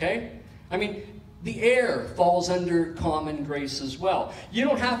grace, okay? I mean, the air falls under common grace as well. You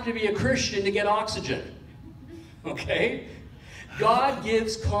don't have to be a Christian to get oxygen, okay? God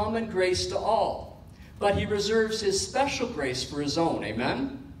gives common grace to all, but he reserves his special grace for his own,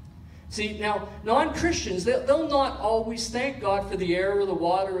 amen? See, now, non-Christians, they'll not always thank God for the air or the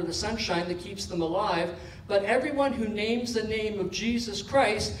water or the sunshine that keeps them alive, but everyone who names the name of Jesus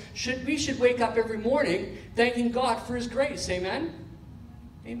Christ, we should wake up every morning thanking God for his grace, amen?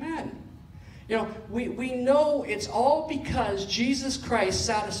 Amen. You know, we know it's all because Jesus Christ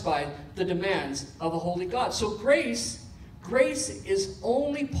satisfied the demands of a holy God. So grace is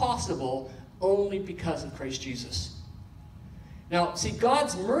only possible only because of Christ Jesus. Now, see,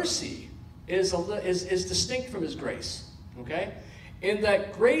 God's mercy is distinct from his grace, okay? In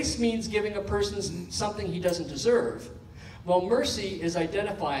that grace means giving a person something he doesn't deserve, while mercy is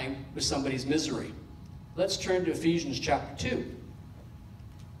identifying with somebody's misery. Let's turn to Ephesians chapter 2.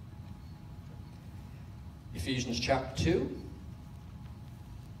 Ephesians chapter 2.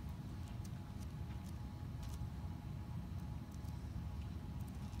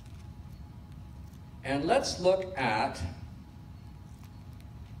 And let's look at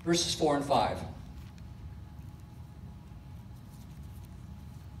verses 4 and 5. It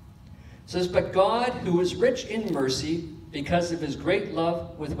says, "But God, who is rich in mercy, because of his great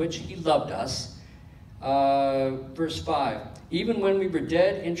love with which he loved us," verse 5, "even when we were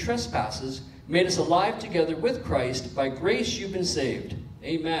dead in trespasses, made us alive together with Christ. By grace you've been saved."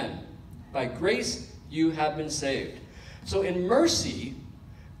 Amen. By grace you have been saved. So in mercy,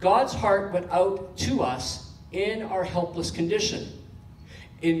 God's heart went out to us in our helpless condition.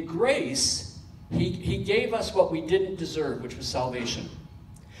 In grace, he gave us what we didn't deserve, which was salvation.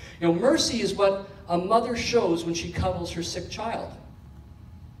 You know, mercy is what a mother shows when she cuddles her sick child.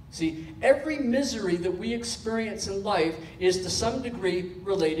 See, every misery that we experience in life is to some degree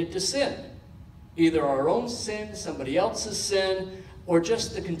related to sin. Either our own sin, somebody else's sin, or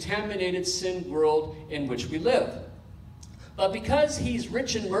just the contaminated sin world in which we live. But because he's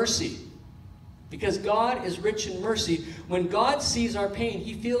rich in mercy, because God is rich in mercy, when God sees our pain,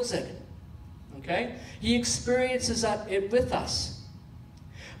 he feels it. Okay? He experiences it with us.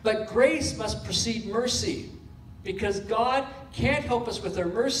 But grace must precede mercy, because God can't help us with our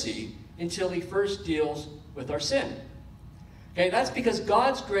mercy until he first deals with our sin. Okay? That's because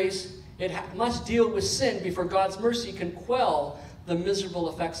God's grace, it must deal with sin before God's mercy can quell the miserable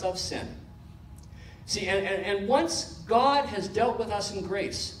effects of sin. See, and once God has dealt with us in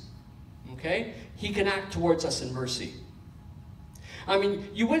grace, okay, he can act towards us in mercy. I mean,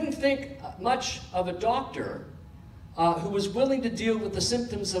 you wouldn't think much of a doctor who was willing to deal with the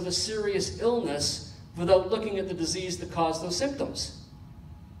symptoms of a serious illness without looking at the disease that caused those symptoms.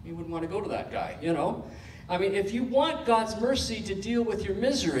 You wouldn't want to go to that guy, you know. I mean, if you want God's mercy to deal with your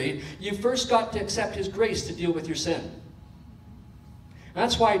misery, you've first got to accept his grace to deal with your sin.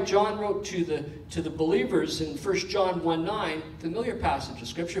 That's why John wrote to the believers in 1 John 1:9, familiar passage of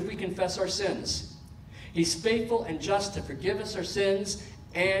Scripture, if we confess our sins, he's faithful and just to forgive us our sins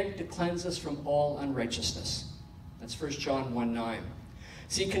and to cleanse us from all unrighteousness. That's 1 John 1:9.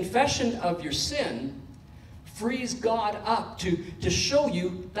 See, confession of your sin frees God up to show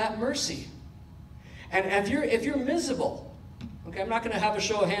you that mercy. And if you're miserable, okay, I'm not going to have a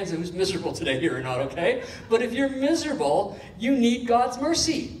show of hands of who's miserable today here or not, okay? But if you're miserable, you need God's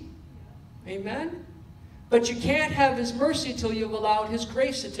mercy. Amen? But you can't have his mercy till you've allowed his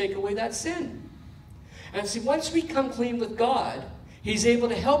grace to take away that sin. And see, once we come clean with God, he's able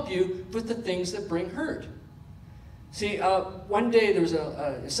to help you with the things that bring hurt. See, one day there was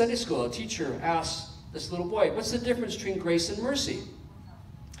a Sunday school, a teacher asked this little boy, what's the difference between grace and mercy?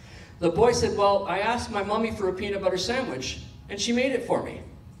 The boy said, well, I asked my mommy for a peanut butter sandwich, and she made it for me.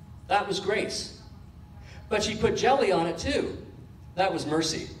 That was grace. But she put jelly on it too. That was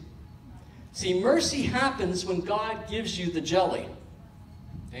mercy. See, mercy happens when God gives you the jelly.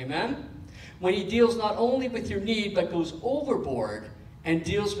 Amen? When he deals not only with your need, but goes overboard and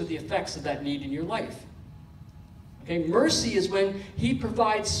deals with the effects of that need in your life. Okay? Mercy is when he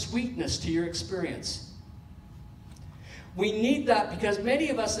provides sweetness to your experience. We need that because many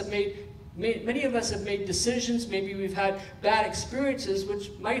of us have made decisions, maybe we've had bad experiences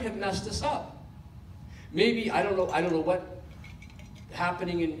which might have messed us up. Maybe, I don't know what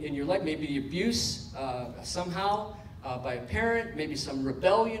happening in your life, maybe the abuse somehow by a parent, maybe some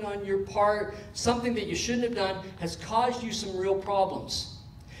rebellion on your part, something that you shouldn't have done has caused you some real problems.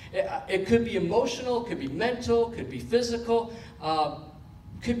 It could be emotional, it could be mental, it could be physical.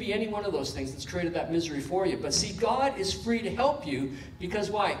 Could be any one of those things that's created that misery for you. But see, God is free to help you because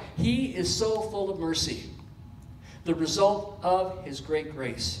why? He is so full of mercy. The result of his great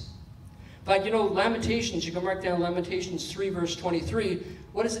grace. In fact, you know, Lamentations, you can mark down Lamentations 3 verse 23.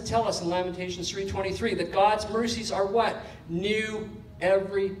 What does it tell us in Lamentations 3:23? That God's mercies are what? New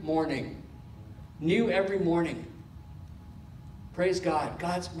every morning. New every morning. Praise God.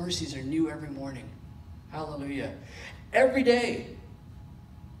 God's mercies are new every morning. Hallelujah. Every day,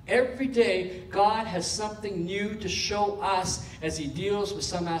 God has something new to show us as he deals with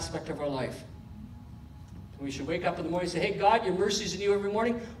some aspect of our life. We should wake up in the morning and say, hey, God, your mercies are new every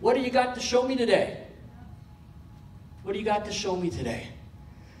morning. What do you got to show me today? What do you got to show me today?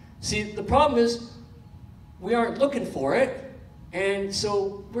 See, the problem is we aren't looking for it, and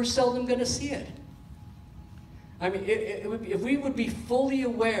so we're seldom going to see it. I mean, if we would be fully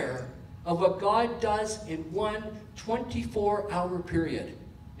aware of what God does in one 24-hour period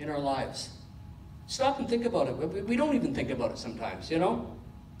in our lives. Stop and think about it. We don't even think about it sometimes, you know?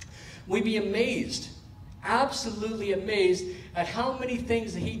 We'd be amazed, absolutely amazed at how many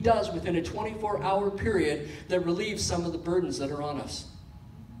things that he does within a 24-hour period that relieves some of the burdens that are on us.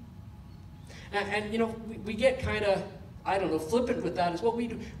 And you know, we get kind of, I don't know, flippant with that as well.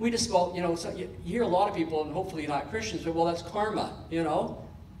 We just, well, you know, so you hear a lot of people, and hopefully not Christians, but well, that's karma, you know?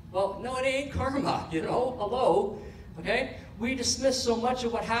 Well, no, it ain't karma, you know? Hello? Okay? We dismiss so much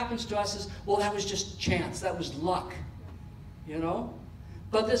of what happens to us as, well, that was just chance, that was luck, you know?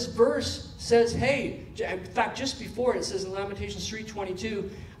 But this verse says, hey, in fact, just before it says in Lamentations 3:22,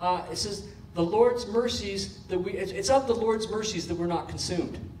 it says, the Lord's mercies, it's of the Lord's mercies that we're not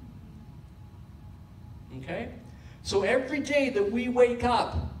consumed. Okay? So every day that we wake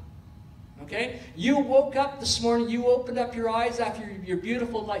up, okay? You woke up this morning, you opened up your eyes after your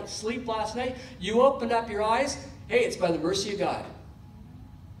beautiful night sleep last night, you opened up your eyes, hey, it's by the mercy of God.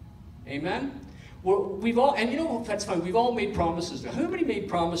 Amen? We've all, and you know, that's fine, we've all made promises. Who many made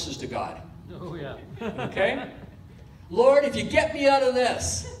promises to God? Oh, yeah. Okay? Lord, if you get me out of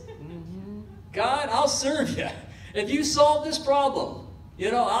this, God, I'll serve you. If you solve this problem, you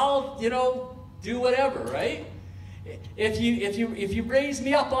know, I'll, you know, do whatever, right? If you raise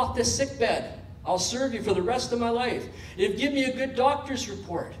me up off this sick bed, I'll serve you for the rest of my life. If you give me a good doctor's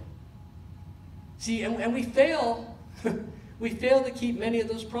report. See, and we fail. We fail to keep many of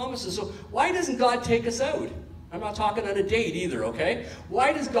those promises. So why doesn't God take us out? I'm not talking on a date either, okay?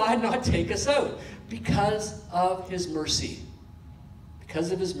 Why does God not take us out? Because of his mercy.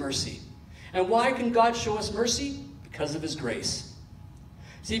 Because of his mercy. And why can God show us mercy? Because of his grace.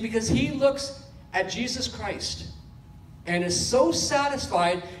 See, because he looks at Jesus Christ and is so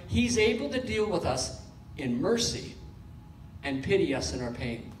satisfied he's able to deal with us in mercy and pity us in our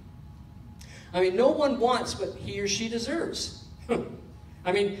pain. I mean, no one wants what he or she deserves.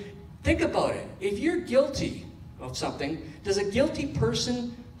 I mean, think about it. If you're guilty of something, does a guilty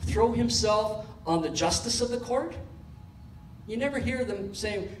person throw himself on the justice of the court? You never hear them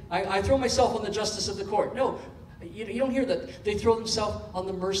saying, I throw myself on the justice of the court. No, you don't hear that. They throw themselves on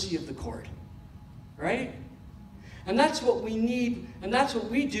the mercy of the court. Right? And that's what we need, and that's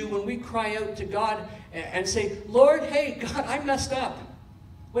what we do when we cry out to God and say, Lord, hey, God, I messed up.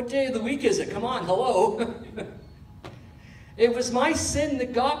 What day of the week is it? Come on, hello. It was my sin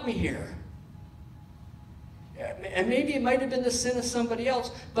that got me here. And maybe it might have been the sin of somebody else,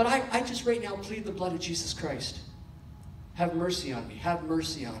 but I just right now plead the blood of Jesus Christ. Have mercy on me. Have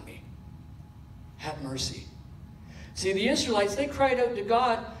mercy on me. Have mercy. See, the Israelites, they cried out to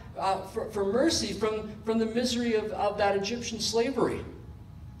God for mercy from the misery of that Egyptian slavery.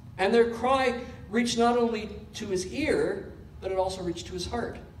 And their cry reached not only to his ear, but it also reached to his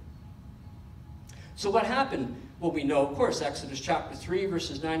heart. So what happened? Well, we know, of course, Exodus chapter 3,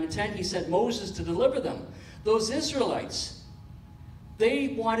 verses 9 and 10, he sent Moses to deliver them. Those Israelites, they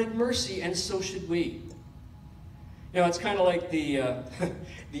wanted mercy, and so should we. You know, it's kind of like the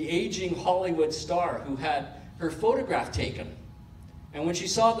aging Hollywood star who had her photograph taken. And when she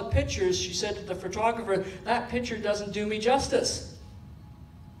saw the pictures, she said to the photographer, that picture doesn't do me justice.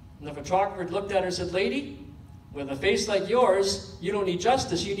 And the photographer looked at her and said, lady, with a face like yours, you don't need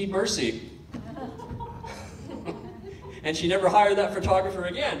justice, you need mercy. And she never hired that photographer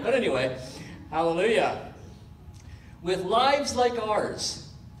again. But anyway, hallelujah. With lives like ours,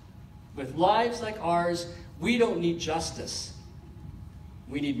 we don't need justice.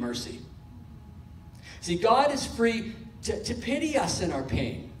 We need mercy. See, God is free to pity us in our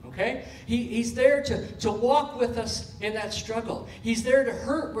pain, okay? He's there to walk with us in that struggle. He's there to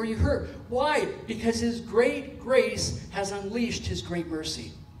hurt where you hurt. Why? Because his great grace has unleashed his great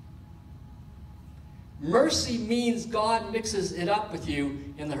mercy. Mercy means God mixes it up with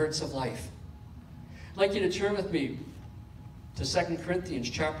you in the hurts of life. I'd like you to turn with me to 2 Corinthians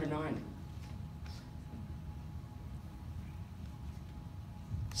chapter 9.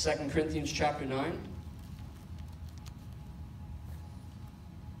 2 Corinthians chapter 9.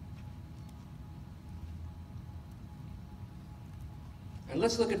 And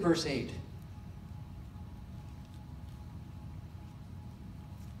let's look at verse 8.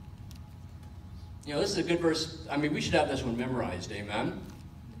 You know, this is a good verse. I mean, we should have this one memorized, amen?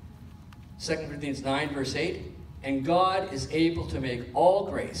 2 Corinthians 9, verse 8. And God is able to make all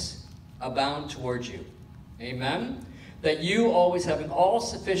grace abound towards you. Amen? That you, always having all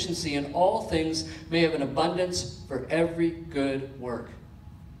sufficiency in all things, may have an abundance for every good work.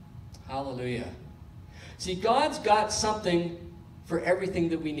 Hallelujah. See, God's got something for everything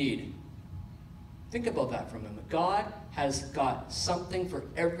that we need. Think about that for a moment. God has got something for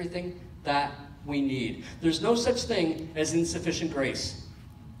everything that we need. There's no such thing as insufficient grace.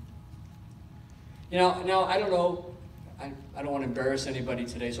 You know, now I don't know, I don't want to embarrass anybody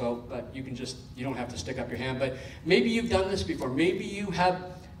today, but you don't have to stick up your hand, but maybe you've done this before. Maybe you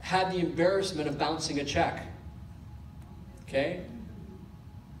have had the embarrassment of bouncing a check. Okay?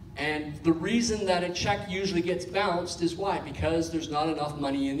 And the reason that a check usually gets bounced is why? Because there's not enough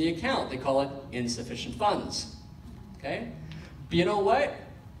money in the account. They call it insufficient funds. Okay? But you know what?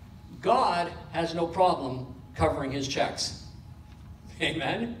 God has no problem covering his checks.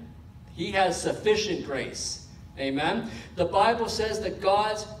 Amen? He has sufficient grace. Amen? The Bible says that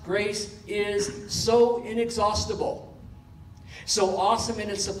God's grace is so inexhaustible, so awesome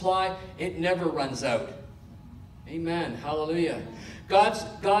in its supply, it never runs out. Amen. Hallelujah. God's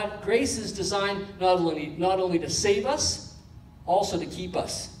grace is designed not only to save us, also to keep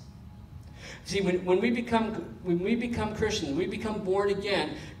us. See, when we become Christians, we become born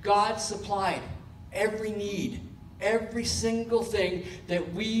again, God supplied every need, every single thing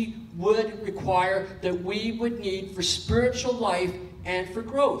that we would require, that we would need for spiritual life and for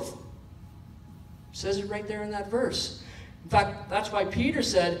growth. It says it right there in that verse. In fact, that's why Peter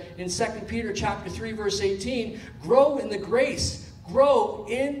said in 2 Peter chapter 3, verse 18, grow in the grace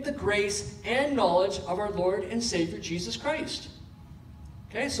and knowledge of our Lord and Savior Jesus Christ.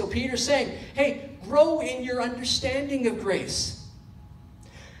 Okay, so Peter's saying, hey, grow in your understanding of grace.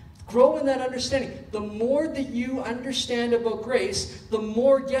 Grow in that understanding. The more that you understand about grace, the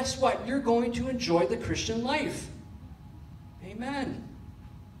more, guess what? You're going to enjoy the Christian life. Amen.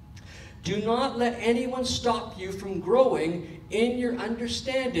 Do not let anyone stop you from growing in your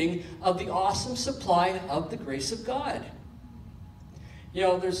understanding of the awesome supply of the grace of God. You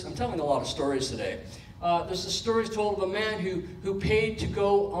know, I'm telling a lot of stories today. There's a story told of a man who paid to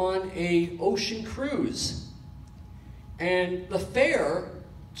go on an ocean cruise. And the fare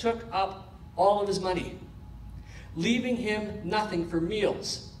took up all of his money, leaving him nothing for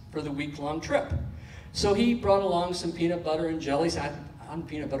meals for the week-long trip. So he brought along some peanut butter and jelly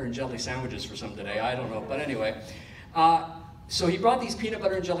sandwiches for some today. I don't know, but anyway. So he brought these peanut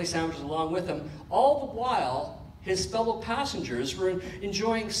butter and jelly sandwiches along with him. All the while, his fellow passengers were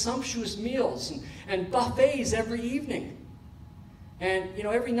enjoying sumptuous meals and buffets every evening. And, you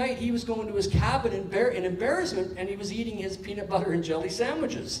know, every night he was going to his cabin in embarrassment, and he was eating his peanut butter and jelly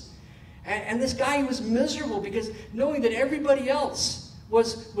sandwiches. And this guy was miserable because knowing that everybody else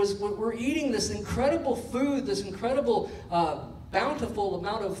were eating this incredible food, this incredible bountiful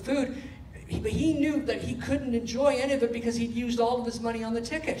amount of food, but he knew that he couldn't enjoy any of it because he'd used all of his money on the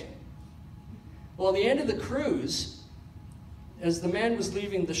ticket. Well, at the end of the cruise, as the man was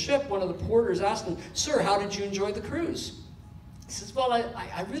leaving the ship, one of the porters asked him, "Sir, how did you enjoy the cruise?" He says, "Well,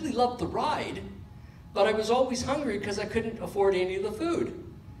 I really loved the ride, but I was always hungry because I couldn't afford any of the food."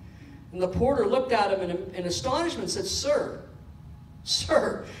 And the porter looked at him in astonishment and said,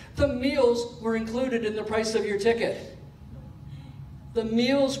 Sir, the meals were included in the price of your ticket. The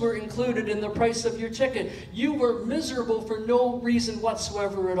meals were included in the price of your ticket. You were miserable for no reason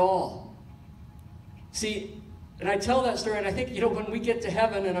whatsoever at all." See, and I tell that story, and I think, you know, when we get to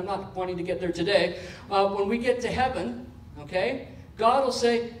heaven, and I'm not wanting to get there today, when we get to heaven, okay, God will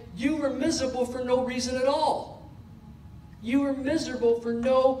say, "You were miserable for no reason at all. You were miserable for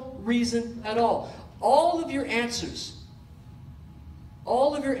no reason at all. All of your answers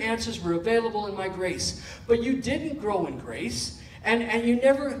were available in my grace, but you didn't grow in grace, and you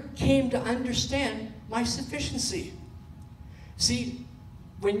never came to understand my sufficiency." See,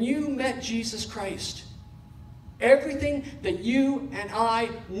 when you met Jesus Christ, everything that you and I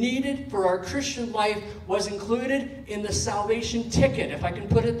needed for our Christian life was included in the salvation ticket, if I can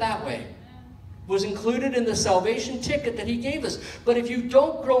put it that way. Was included in the salvation ticket that he gave us. But if you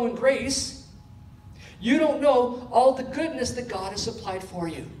don't grow in grace, You don't know all the goodness that God has supplied for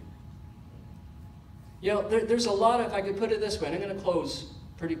you. You know, there's a lot of, if I could put it this way, and I'm going to close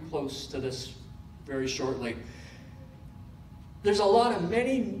pretty close to this very shortly. There's a lot of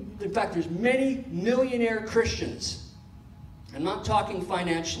in fact, there's many millionaire Christians. I'm not talking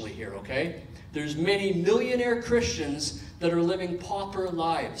financially here, okay? There's many millionaire Christians that are living pauper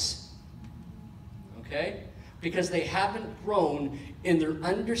lives. Okay? Because they haven't grown in their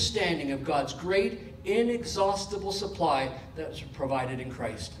understanding of God's great, inexhaustible supply that was provided in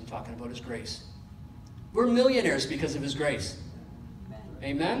Christ. I'm talking about His grace. We're millionaires because of His grace.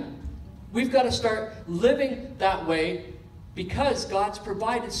 Amen? We've got to start living that way because God's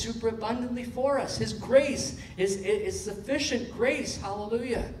provided super abundantly for us. His grace is sufficient grace.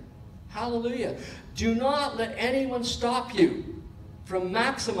 Hallelujah. Hallelujah. Do not let anyone stop you from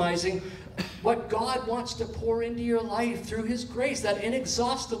maximizing what God wants to pour into your life through His grace, that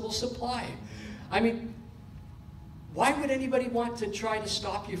inexhaustible supply. I mean, why would anybody want to try to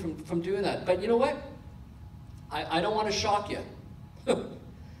stop you from doing that? But you know what? I don't want to shock you.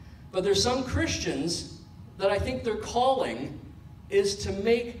 But there's some Christians that I think their calling is to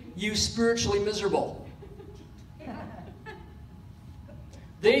make you spiritually miserable.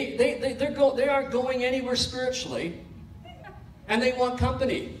 They aren't going anywhere spiritually, and they want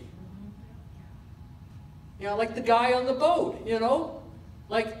company. You know, like the guy on the boat, you know?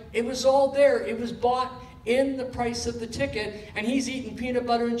 Like, it was all there. It was bought in the price of the ticket, and he's eating peanut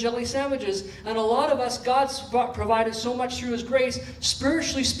butter and jelly sandwiches. And a lot of us, God's provided so much through His grace.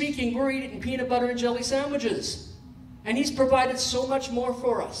 Spiritually speaking, we're eating peanut butter and jelly sandwiches. And He's provided so much more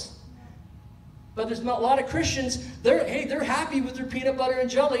for us. But there's a lot of Christians, they're happy with their peanut butter and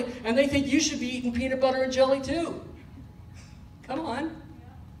jelly, and they think you should be eating peanut butter and jelly too. Come on.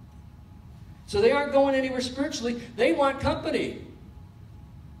 So they aren't going anywhere spiritually. They want company.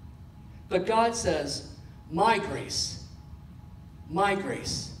 But God says, my grace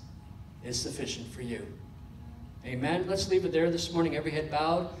is sufficient for you. Amen. Let's leave it there this morning. Every head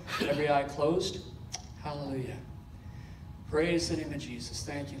bowed, every eye closed. Hallelujah. Praise the name of Jesus.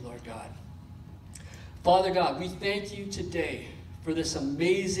 Thank you, Lord God. Father God, we thank you today for this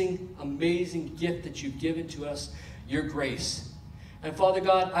amazing, amazing gift that you've given to us, your grace. And Father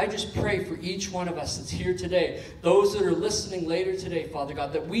God, I just pray for each one of us that's here today, those that are listening later today, Father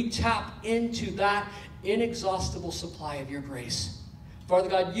God, that we tap into that inexhaustible supply of your grace. Father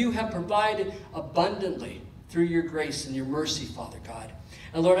God, you have provided abundantly through your grace and your mercy, Father God.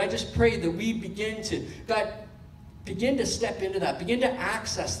 And Lord, I just pray that we begin to step into that, begin to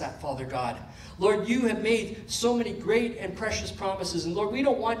access that, Father God. Lord, you have made so many great and precious promises. And Lord, we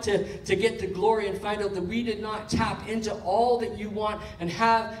don't want to get to glory and find out that we did not tap into all that you want and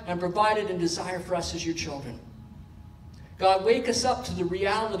have and provided and desire for us as your children. God, wake us up to the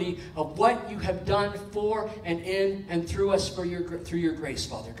reality of what you have done for and in and through us through your grace,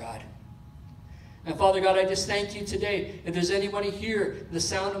 Father God. And Father God, I just thank you today. If there's anybody here, the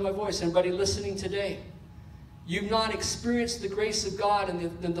sound of my voice, anybody listening today, you've not experienced the grace of God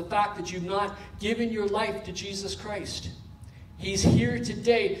and the fact that you've not given your life to Jesus Christ. He's here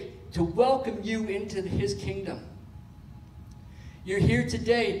today to welcome you into His kingdom. You're here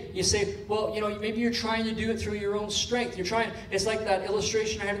today, you say, well, you know, maybe you're trying to do it through your own strength. It's like that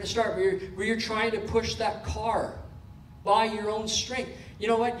illustration I had at the start where you're trying to push that car by your own strength. You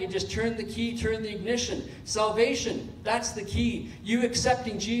know what? You just turn the key, turn the ignition. Salvation, that's the key. You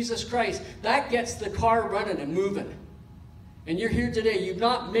accepting Jesus Christ, that gets the car running and moving. And you're here today. You've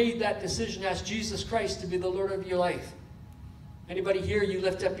not made that decision to ask Jesus Christ to be the Lord of your life. Anybody here, you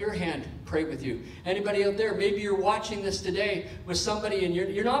lift up your hand, pray with you. Anybody out there, maybe you're watching this today with somebody and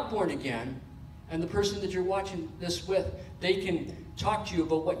you're not born again. And the person that you're watching this with, they can talk to you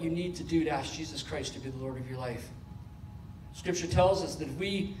about what you need to do to ask Jesus Christ to be the Lord of your life. Scripture tells us that if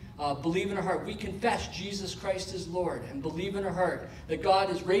we believe in our heart, we confess Jesus Christ as Lord and believe in our heart that God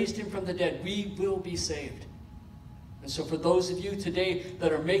has raised Him from the dead, we will be saved. And so for those of you today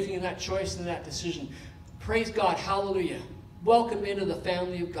that are making that choice and that decision, praise God, hallelujah. Welcome into the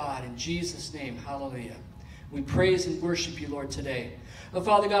family of God in Jesus' name, hallelujah. We praise and worship you, Lord, today. But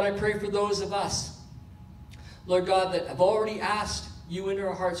Father God, I pray for those of us, Lord God, that have already asked you into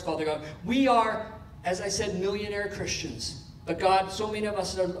our hearts, Father God. We are, as I said, millionaire Christians. But God, so many of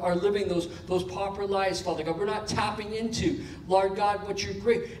us are living those pauper lives, Father God. We're not tapping into, Lord God, what you're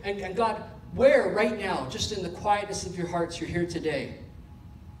great. And God, where right now, just in the quietness of your hearts, you're here today.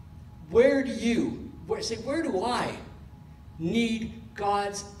 Where do I need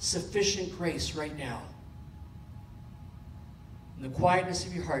God's sufficient grace right now? In the quietness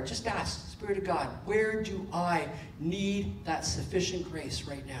of your heart, just ask, Spirit of God, where do I need that sufficient grace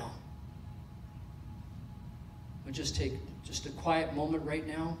right now? We'll just take just a quiet moment right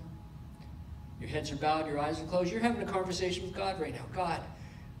now. Your heads are bowed, your eyes are closed. You're having a conversation with God right now. God,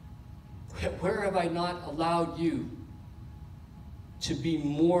 where have I not allowed you to be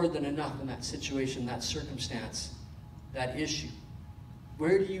more than enough in that situation, that circumstance, that issue?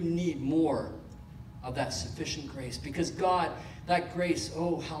 Where do you need more of that sufficient grace? Because God, that grace,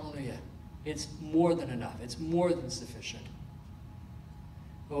 oh, hallelujah, it's more than enough. It's more than sufficient.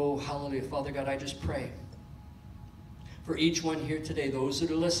 Oh, hallelujah. Father God, I just pray for each one here today, those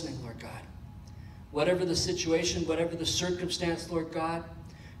that are listening, Lord God. Whatever the situation, whatever the circumstance, Lord God,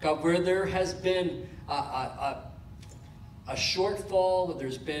 God, where there has been a shortfall, where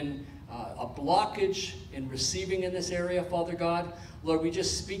there's been a blockage in receiving in this area, Father God, Lord, we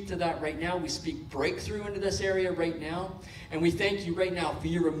just speak to that right now. We speak breakthrough into this area right now. And we thank you right now for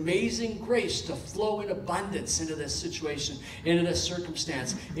your amazing grace to flow in abundance into this situation, into this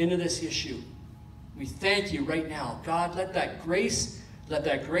circumstance, into this issue. We thank you right now. God, let that grace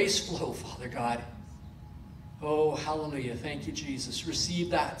flow, Father God. Oh, hallelujah. Thank you, Jesus. Receive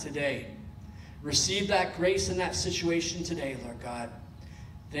that today. Receive that grace in that situation today, Lord God.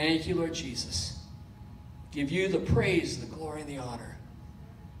 Thank you, Lord Jesus. Give you the praise, the glory, and the honor.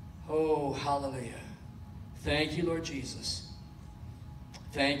 Oh, hallelujah. Thank you, Lord Jesus.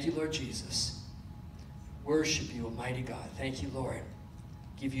 Thank you, Lord Jesus. Worship you, Almighty God. Thank you, Lord.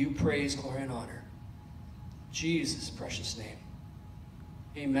 Give you praise, glory, and honor. Jesus' precious name.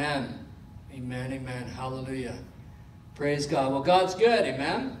 Amen. Amen, amen. Hallelujah. Praise God. Well, God's good.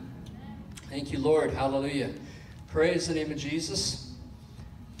 Amen. Thank you, Lord. Hallelujah. Praise the name of Jesus.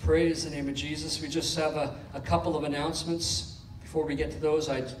 Praise the name of Jesus. We just have a couple of announcements. Before we get to those,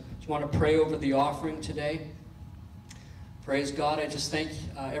 I just want to pray over the offering today. Praise God. I just thank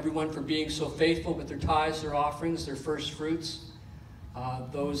everyone for being so faithful with their tithes, their offerings, their first fruits.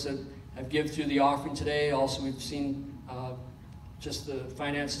 Those that have given through the offering today. Also, we've seen just the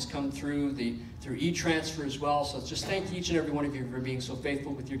finances come through e-transfer as well. So just thank each and every one of you for being so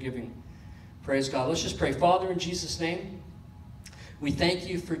faithful with your giving. Praise God. Let's just pray. Father, in Jesus' name, we thank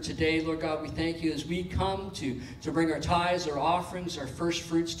you for today, Lord God. We thank you as we come to bring our tithes, our offerings, our first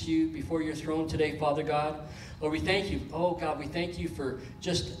fruits to you before your throne today, Father God. Lord, we thank you. Oh, God, we thank you for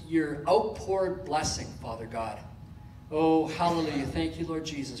just your outpoured blessing, Father God. Oh, hallelujah. Thank you, Lord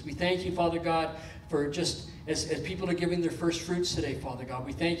Jesus. We thank you, Father God, for just as people are giving their first fruits today, Father God.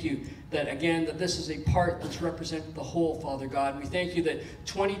 We thank you that, again, that this is a part that's representing the whole, Father God. And we thank you that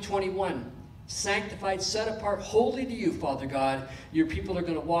 2021, sanctified, set apart, holy to you, Father God, your people are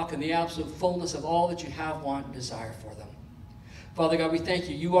going to walk in the absolute fullness of all that you have, want, and desire for them. Father God, we thank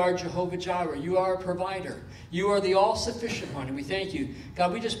you. You are Jehovah Jireh. You are a provider. You are the all-sufficient one, and we thank you.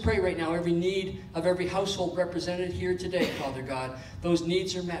 God, we just pray right now every need of every household represented here today, Father God. Those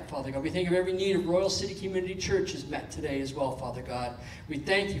needs are met, Father God. We think of every need of Royal City Community Church is met today as well, Father God. We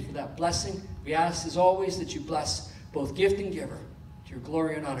thank you for that blessing. We ask, as always, that you bless both gift and giver. To your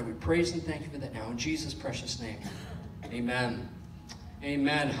glory and honor, we praise and thank you for that now. In Jesus' precious name, amen.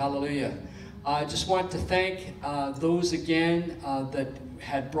 Amen. Hallelujah. I just want to thank those again that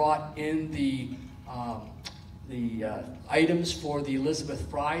had brought in the items for the Elizabeth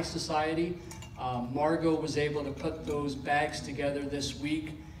Fry Society. Margot was able to put those bags together this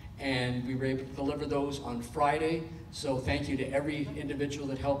week, and we were able to deliver those on Friday. So thank you to every individual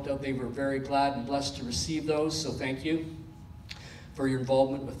that helped out. They were very glad and blessed to receive those, so thank you for your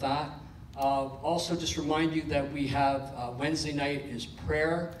involvement with that. Also, just remind you that we have Wednesday night is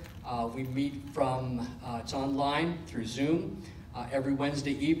prayer. We meet from, it's online through Zoom, every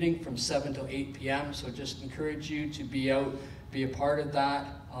Wednesday evening from 7 to 8 p.m. So just encourage you to be out, be a part of that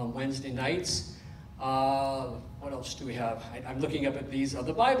on Wednesday nights. What else do we have? I'm looking up at these,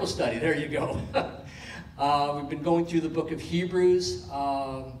 the Bible study, there you go. We've been going through the book of Hebrews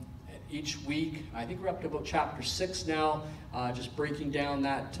each week. I think we're up to about chapter 6 now, just breaking down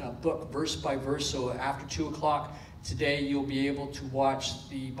that book verse by verse. So after 2 o'clock today, you'll be able to watch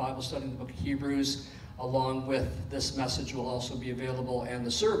the Bible study in the book of Hebrews along with this message will also be available, and the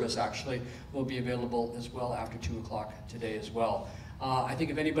service actually will be available as well after 2 o'clock today as well. I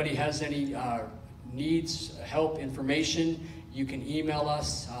think if anybody has any needs, help, information, you can email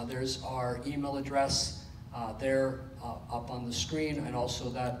us. There's our email address there up on the screen, and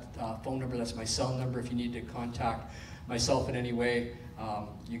also that phone number, that's my cell number. If you need to contact myself in any way,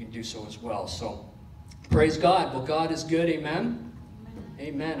 you can do so as well. So praise God. Well, God is good. Amen.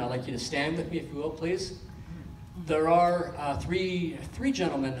 Amen. I'd like you to stand with me, if you will, please. There are three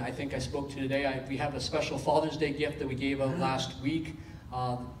gentlemen I think I spoke to today. We have a special Father's Day gift that we gave out last week.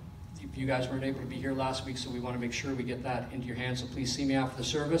 You guys weren't able to be here last week, so we want to make sure we get that into your hands. So please see me after the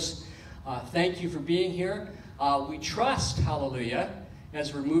service. Thank you for being here. We trust, hallelujah,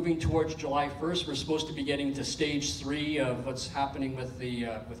 as we're moving towards July 1st, we're supposed to be getting to stage 3 of what's happening with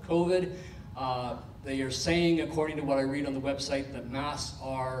COVID. They are saying, according to what I read on the website, that masks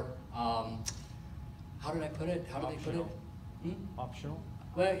are, how did I put it? How did they put it? Optional?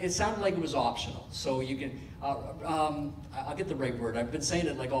 Well, it sounded like it was optional. So you can, I'll get the right word. I've been saying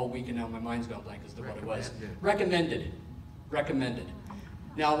it like all week and now my mind's gone blank as to what it was. Recommended. Recommended.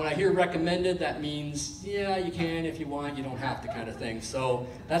 Now, when I hear recommended, that means, yeah, you can if you want, you don't have to kind of thing. So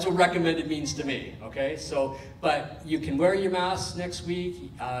that's what recommended means to me, okay? So, but you can wear your mask next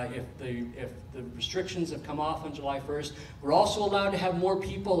week if the restrictions have come off on July 1st. We're also allowed to have more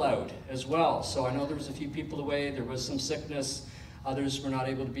people out as well. So I know there was a few people away, there was some sickness, others were not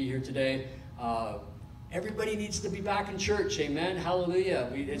able to be here today. Everybody needs to be back in church, amen, hallelujah.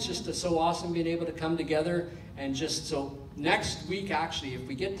 It's just so awesome being able to come together and just, so next week actually, if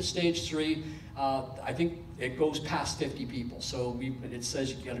we get to stage 3, I think it goes past 50 people. So it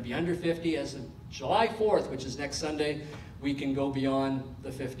says you've got to be under 50 as of July 4th, which is next Sunday, we can go beyond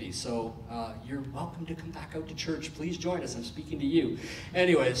the 50. So you're welcome to come back out to church. Please join us. I'm speaking to you.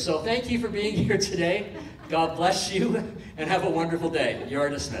 Anyway, so thank you for being here today. God bless you and have a wonderful day. You are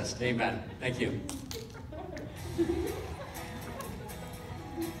dismissed. Amen. Thank you.